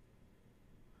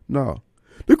 No.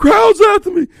 The crowd's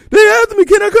after me. They after me.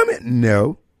 Can I come in?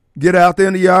 No. Get out there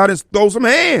in the yard and throw some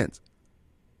hands.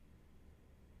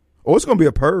 Oh, it's going to be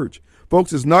a purge.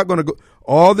 Folks, it's not going to go.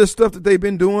 All this stuff that they've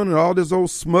been doing and all this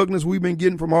old smugness we've been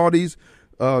getting from all these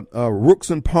rooks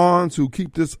and pawns who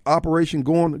keep this operation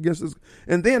going against us.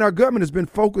 And then our government has been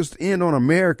focused in on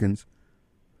Americans,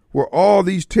 where all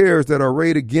these terrorists that are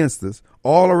arrayed against us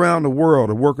all around the world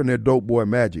are working their dope boy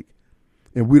magic,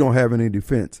 and we don't have any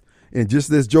defense. And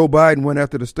just as Joe Biden went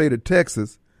after the state of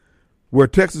Texas, where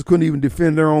Texas couldn't even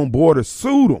defend their own border,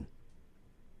 sued them.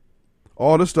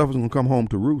 All this stuff is going to come home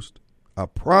to roost. I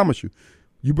promise you.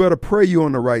 You better pray you're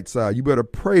on the right side. You better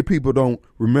pray people don't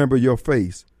remember your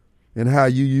face and how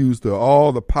you used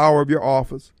all the power of your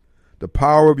office, the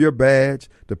power of your badge,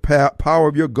 the power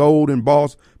of your gold and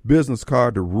boss business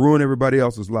card to ruin everybody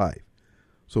else's life.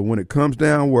 So when it comes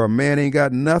down where a man ain't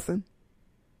got nothing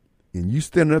and you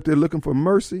standing up there looking for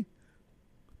mercy,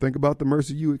 think about the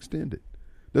mercy you extended.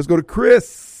 Let's go to Chris.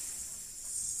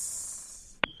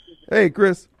 Hey,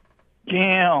 Chris.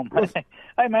 Jim.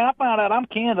 Hey, man, I found out I'm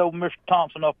kin to Mr.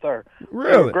 Thompson up there.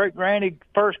 Really? Great granny,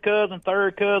 first cousin,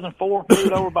 third cousin, fourth,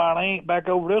 moved over by an aunt back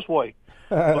over this way.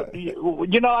 But, you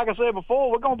know, like I said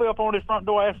before, we're going to be up on his front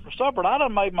door after supper. And I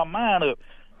done made my mind up.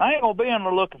 I ain't going to be in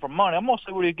there looking for money. I'm going to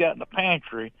see what he's got in the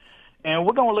pantry. And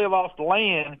we're going to live off the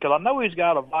land because I know he's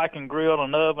got a Viking grill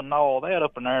and oven and all that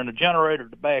up in there and a generator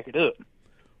to back it up.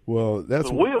 Well, that's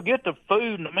so we'll get the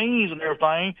food and the means and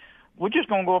everything. We're just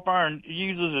going to go up there and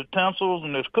use his utensils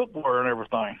and his cookware and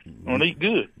everything and eat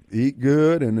good. Eat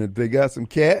good, and if they got some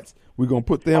cats, we're going to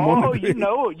put them on the grill. You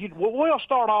know it. We'll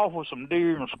start off with some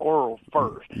deer and squirrels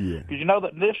first. Yeah. Because you know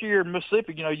that this year in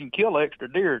Mississippi, you know, you can kill an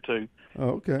extra deer or two. Oh,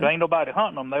 okay. There ain't nobody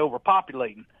hunting them. They're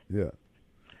overpopulating. Yeah.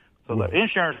 So the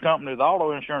insurance company, the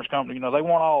auto insurance company, you know, they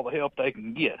want all the help they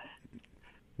can get.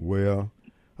 Well,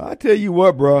 I tell you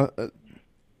what, bro,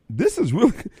 this is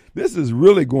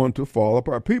really going to fall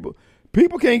apart.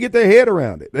 People can't get their head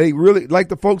around it. They really, like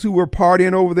the folks who were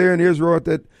partying over there in Israel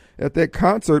at that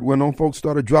concert when those folks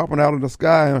started dropping out of the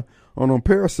sky on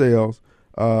parasails.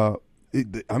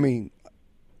 It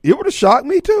would have shocked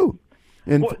me too.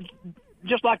 And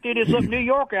just like it is up New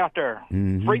York out there.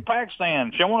 Mm-hmm. Free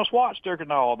Pakistan, showing a SWAT sticker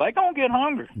and all. They going to get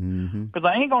hungry. Because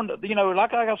they ain't going to, you know,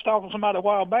 like I was talking to somebody a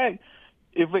while back,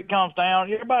 if it comes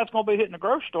down, everybody's going to be hitting the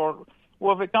grocery store.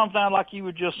 Well, if it comes down like you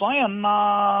were just saying,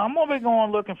 nah, I'm going to be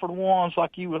going looking for the ones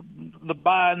like you, the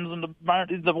Bidens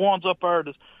and the ones up there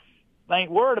that they ain't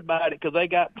worried about it because they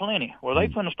got plenty. Well, they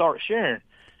finna start sharing.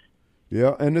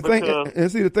 Yeah, and the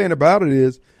thing about it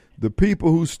is the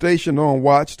people who stationed on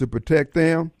watch to protect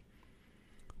them,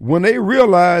 when they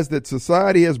realize that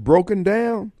society has broken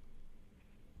down,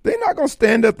 they're not going to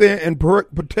stand up there and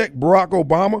protect Barack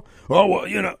Obama. Oh, well,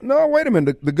 you know, no, wait a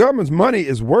minute. The government's money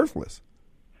is worthless.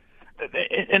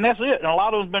 And that's it. And a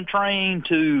lot of them's been trained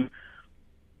to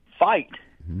fight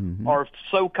or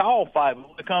so-called fight. But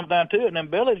when it comes down to it, and then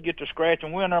bellies get to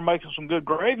scratching, we're in there making some good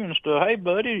gravy and stuff. Hey,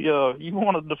 buddy, you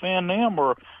want to defend them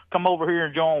or come over here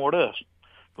and join with us?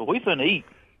 But we finna eat.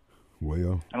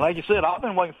 Well, and like you said, I've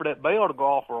been waiting for that bell to go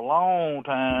off for a long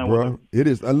time. Bro, it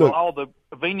is. Look, all the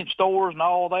convenience stores and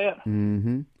all that.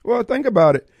 Mm-hmm. Well, think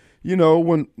about it. You know,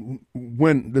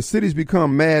 when the cities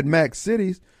become Mad Max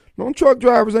cities, no truck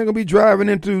drivers ain't gonna be driving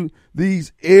into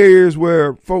these areas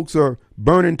where folks are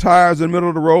burning tires in the middle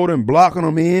of the road and blocking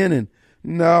them in. And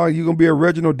no, you're gonna be a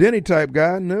Reginald Denny type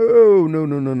guy.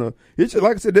 No. It's just,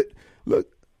 like I said. Look,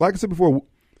 like I said before,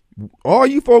 all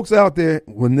you folks out there,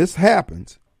 when this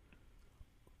happens,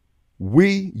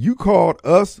 you called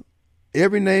us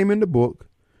every name in the book.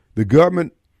 The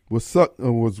government was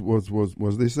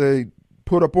they say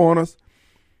put up on us,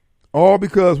 all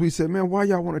because we said, man, why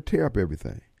y'all want to tear up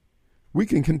everything? We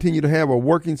can continue to have a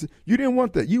working. You didn't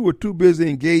want that. You were too busy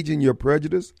engaging your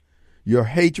prejudice, your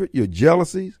hatred, your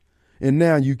jealousies, and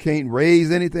now you can't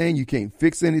raise anything. You can't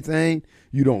fix anything.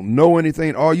 You don't know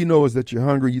anything. All you know is that you're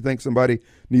hungry. You think somebody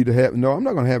need to have. No, I'm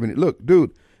not going to have any. Look,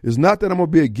 dude. It's not that I'm going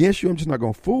to be against you. I'm just not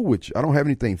going to fool with you. I don't have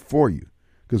anything for you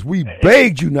because we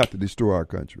begged you not to destroy our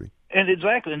country. And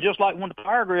exactly. And just like when the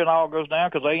power grid all goes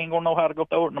down because they ain't going to know how to go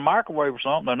throw it in the microwave or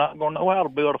something, they're not going to know how to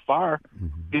build a fire,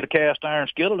 get a cast iron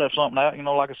skillet or something out. You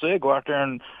know, like I said, go out there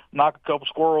and knock a couple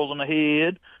squirrels in the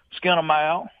head, skin them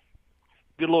out,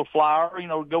 get a little flour, you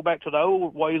know, go back to the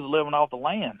old ways of living off the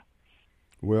land.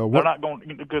 Well, they're not going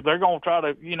because they're going to try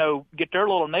to, get their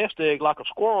little nest egg like a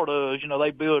squirrel does. They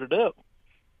build it up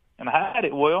and hide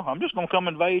it. Well, I'm just going to come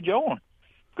invade yours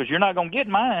because you're not going to get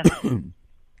mine.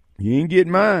 You ain't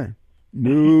getting mine.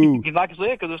 No. Like I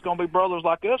said, because it's going to be brothers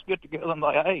like us get together and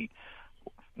like, hey,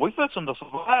 we fixing to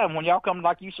survive. And when y'all come,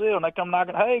 like you said, and they come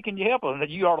knocking, hey, can you help us? And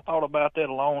you ought to thought about that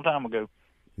a long time ago.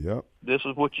 Yep. This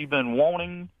is what you've been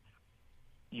wanting.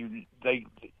 I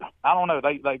don't know.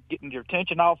 They getting your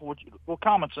attention off of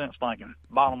common sense thinking.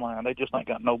 Bottom line, they just ain't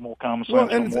got no more common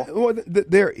sense anymore.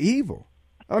 They're evil.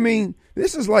 I mean,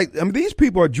 this is these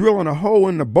people are drilling a hole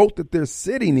in the boat that they're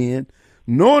sitting in,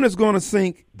 knowing it's going to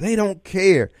sink. They don't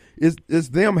care. It's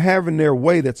them having their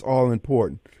way that's all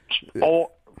important.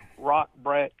 Spoiled rock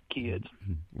brat kids.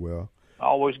 Well,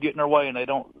 always getting their way, and they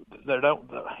don't.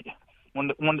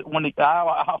 I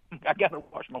got to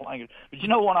watch my language. But you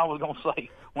know what I was going to say?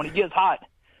 When it gets hot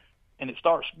and it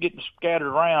starts getting scattered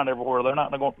around everywhere, they're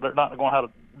not going to how to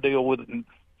deal with it. And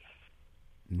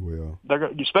they're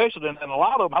especially, and a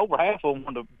lot of them, over half of them,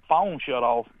 when the phone shut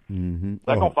off, they're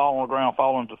going to fall on the ground,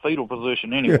 fall into fetal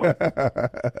position anyway.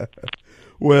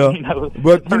 Well,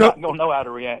 but they're not going to know how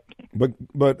to react.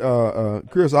 But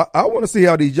Chris, I want to see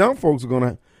how these young folks are going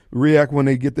to react when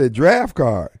they get their draft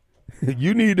card.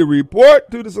 You need to report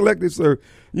to the selective service.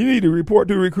 You need to report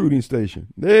to the recruiting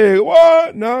station. Hey,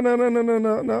 what? No.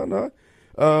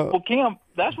 Well, Kim,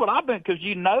 that's what I've been, because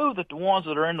that the ones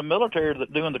that are in the military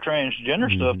that doing the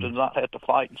transgender stuff does not have to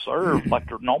fight and serve like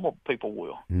the normal people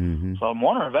will. So I'm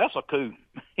wondering if that's a coup.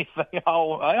 If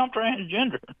I am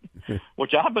transgender,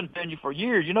 which I've been telling you for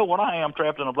years. You know what I am,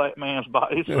 trapped in a black man's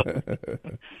body. So.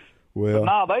 Well,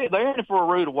 no, they're in for a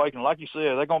rude awakening. Like you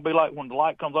said, they're going to be like when the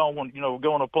light comes on, when,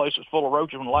 go in a place that's full of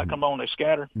roaches, when the light comes on, they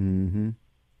scatter.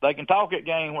 They can talk that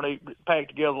game when they pack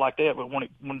together like that, but when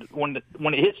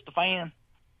it hits the fan,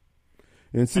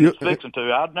 and it's fixing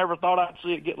to. I'd never thought I'd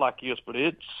see it get like this, but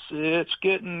it's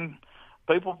getting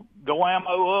people go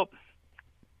ammo up.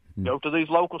 Go to these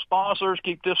local sponsors,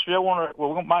 keep this show on.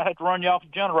 Well, we might have to run you off the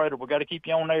generator. We got to keep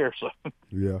you on there. So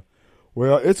yeah,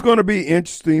 well, it's going to be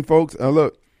interesting, folks.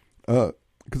 Look.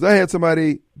 Because I had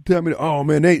somebody tell me, oh,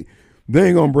 man, they ain't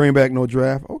going to bring back no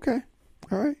draft. Okay,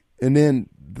 all right. And then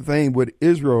the thing with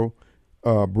Israel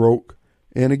broke.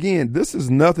 And, again, this is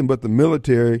nothing but the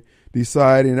military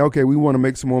deciding, okay, we want to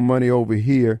make some more money over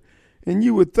here. And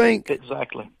you would think.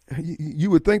 Exactly. You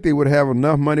would think they would have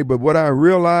enough money. But what I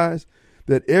realized,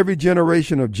 that every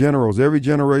generation of generals, every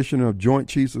generation of joint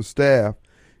chiefs of staff,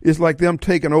 it's like them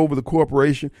taking over the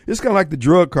corporation. It's kind of like the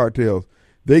drug cartels.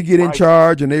 They get in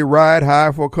charge and they ride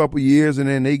high for a couple of years, and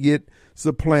then they get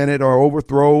supplanted or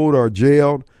overthrown or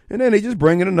jailed, and then they just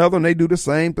bring in another and they do the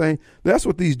same thing. That's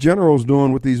what these generals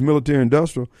doing with these military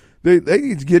industrial. They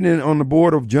just getting in on the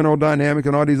board of General Dynamic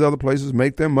and all these other places,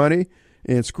 make their money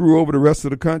and screw over the rest of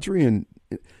the country. And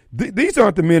these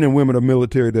aren't the men and women of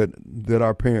military that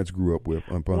our parents grew up with.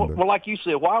 Well, like you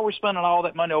said, why are we spending all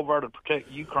that money over there to protect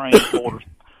Ukraine's borders?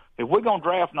 If we're going to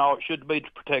draft now, it should be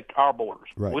to protect our borders.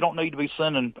 Right. We don't need to be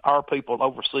sending our people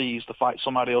overseas to fight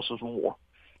somebody else's war.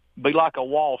 Be like a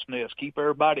wasp nest. Keep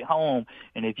everybody at home,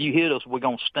 and if you hit us, we're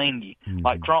going to sting you.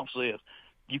 Like Trump says,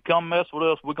 you come mess with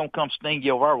us, we're going to come sting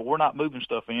you over there. Well, we're not moving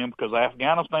stuff in because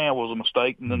Afghanistan was a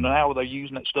mistake, and then now they're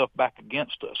using that stuff back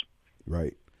against us.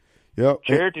 Right. Yep.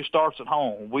 Charity starts at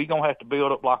home. We're going to have to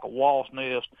build up like a wasp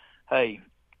nest. Hey,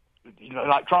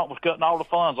 like Trump was cutting all the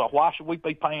funds off. Why should we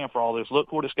be paying for all this?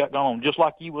 Look what it's got going on. Just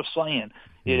like you were saying,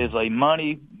 it is a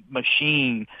money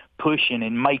machine pushing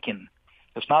and making.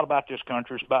 It's not about this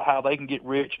country. It's about how they can get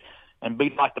rich and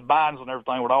be like the Bidens and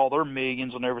everything with all their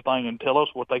millions and everything and tell us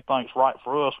what they think's right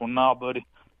for us. Well, no, buddy,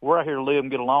 we're out here to live and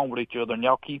get along with each other, and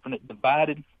y'all keeping it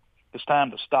divided. It's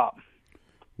time to stop.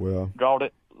 Well, draw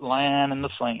that line in the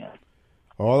sand.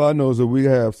 All I know is that we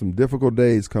have some difficult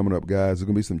days coming up, guys. There's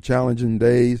going to be some challenging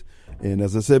days. And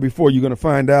as I said before, you're going to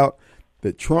find out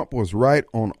that Trump was right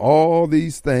on all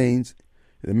these things.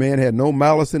 The man had no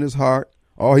malice in his heart.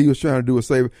 All he was trying to do was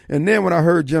save it. And then when I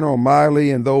heard General Miley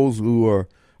and those who are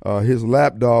his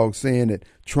lapdogs saying that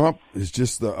Trump is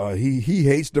just he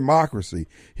hates democracy.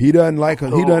 He doesn't like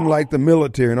the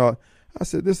military and all. I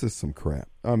said, this is some crap.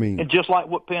 I mean, and just like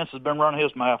what Pence has been running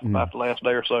his mouth about the last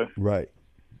day or so. Right.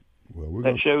 Well,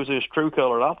 that shows his true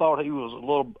colors. I thought he was a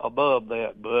little above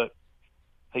that, but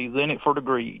he's in it for the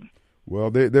greed.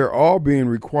 Well, they're all being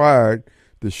required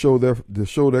to show their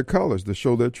colors, to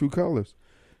show their true colors,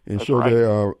 and That's show right.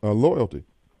 their loyalty.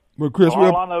 Well, Chris,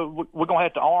 all I know, we're gonna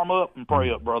have to arm up and pray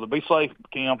up, brother. Be safe,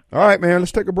 Kim. All right, man.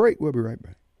 Let's take a break. We'll be right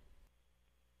back.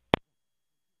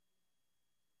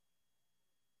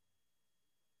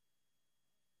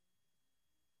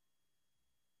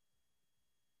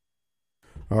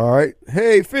 All right.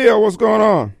 Hey, Phil, what's going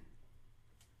on?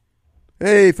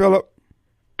 Hey, Philip.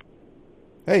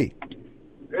 Hey.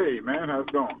 Hey, man, how's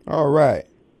it going? All right.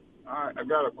 All right, I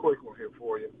got a quick one here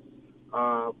for you.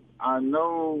 I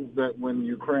know that when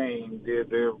Ukraine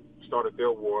started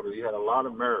their war, you had a lot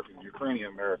of Americans,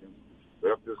 Ukrainian Americans,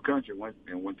 left this country went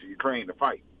to Ukraine to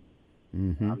fight.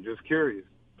 Mm-hmm. I'm just curious,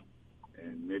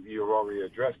 and maybe you've already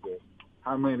addressed this,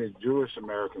 how many Jewish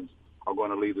Americans are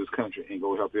going to leave this country and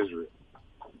go help Israel?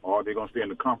 Or are they going to stay in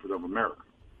the comfort of America?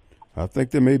 I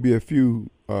think there may be a few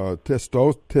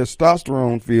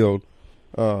testosterone-filled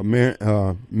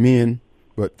men,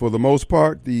 but for the most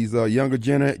part, these younger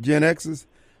Gen X's,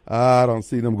 I don't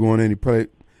see them going any place.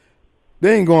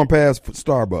 They ain't going past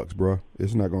Starbucks, bro.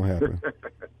 It's not going to happen.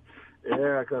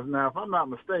 Yeah, because now, if I'm not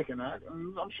mistaken,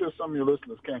 I'm sure some of your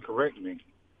listeners can correct me,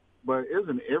 but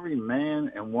isn't every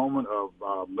man and woman of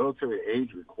military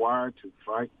age required to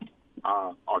fight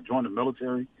or join the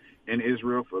military in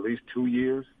Israel for at least 2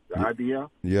 years, the IDF?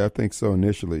 Yeah, I think so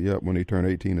initially, when they turn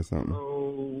 18 or something.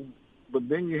 So, but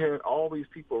then you had all these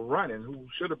people running who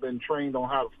should have been trained on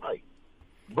how to fight.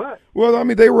 But well, I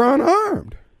mean, they were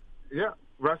unarmed. Yeah,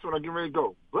 that's what I get ready to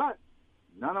go. But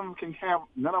none of them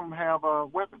have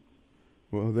weapons.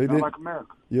 Well, they not didn't like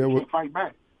America. Yeah, you can't fight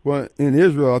back. Well, in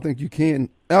Israel, I think you can.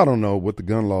 I don't know what the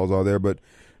gun laws are there, but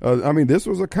I mean, this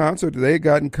was a concert they had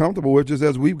gotten comfortable with, just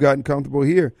as we've gotten comfortable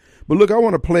here. But look, I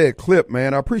want to play a clip,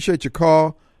 man. I appreciate your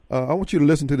call. I want you to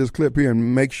listen to this clip here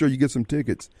and make sure you get some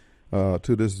tickets to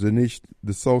this Dinesh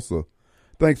D'Souza.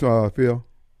 Thanks, Phil.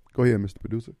 Go ahead, Mr.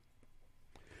 Producer.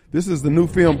 This is the new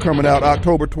film coming out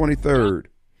October 23rd.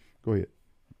 Go ahead.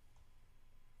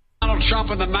 Donald Trump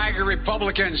and the MAGA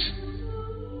Republicans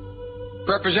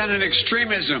represent an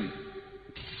extremism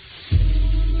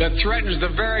that threatens the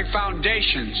very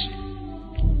foundations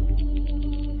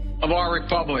of our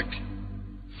republic.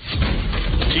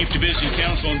 The Chief Division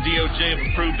Counsel and DOJ have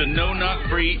approved a no-knock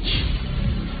breach.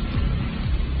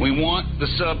 We want the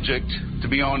subject to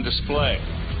be on display,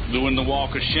 doing the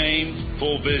walk of shame,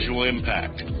 full visual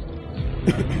impact.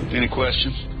 Any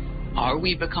questions? Are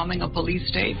we becoming a police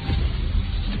state?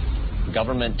 The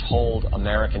government told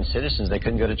American citizens they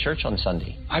couldn't go to church on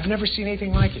Sunday. I've never seen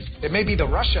anything like it. It may be the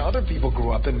Russia other people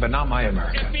grew up in, but not my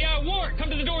America. FBI warrant, come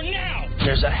to the door now!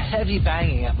 There's a heavy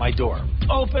banging at my door.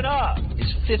 Open up!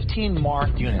 It's 15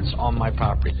 marked units on my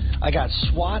property. I got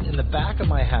SWAT in the back of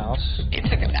my house. It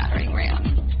took a battering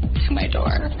ram to my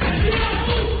door.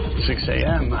 6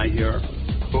 a.m. I hear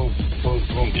boom, boom,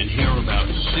 boom, and hear about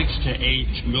 6 to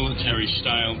 8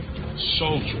 military-style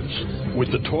soldiers, with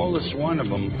the tallest one of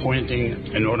them pointing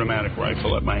an automatic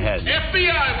rifle at my head.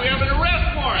 FBI, we have an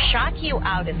arrest warrant! Shock you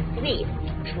out of sleep,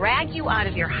 drag you out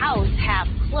of your house half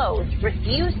closed,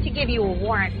 refuse to give you a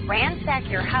warrant, ransack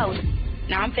your house.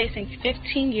 Now I'm facing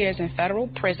 15 years in federal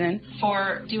prison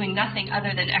for doing nothing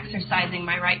other than exercising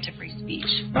my right to free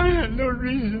speech. I had no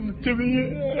reason to be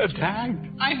attacked.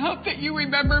 I hope that you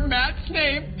remember Matt's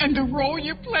name and the role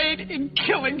you played in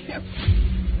killing him.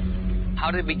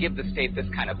 How did we give the state this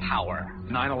kind of power?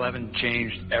 9/11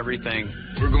 changed everything.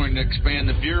 We're going to expand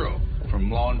the Bureau from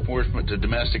law enforcement to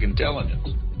domestic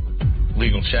intelligence.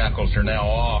 Legal shackles are now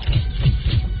off.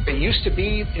 It used to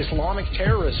be Islamic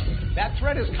terrorism. That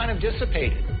threat is kind of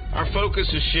dissipated. Our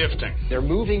focus is shifting. They're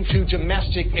moving to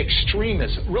domestic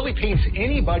extremism. Really paints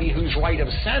anybody who's right of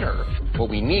center. What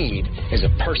we need is a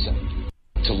person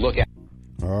to look at.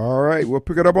 All right, we'll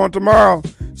pick it up on tomorrow.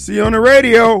 See you on the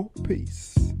radio. Peace.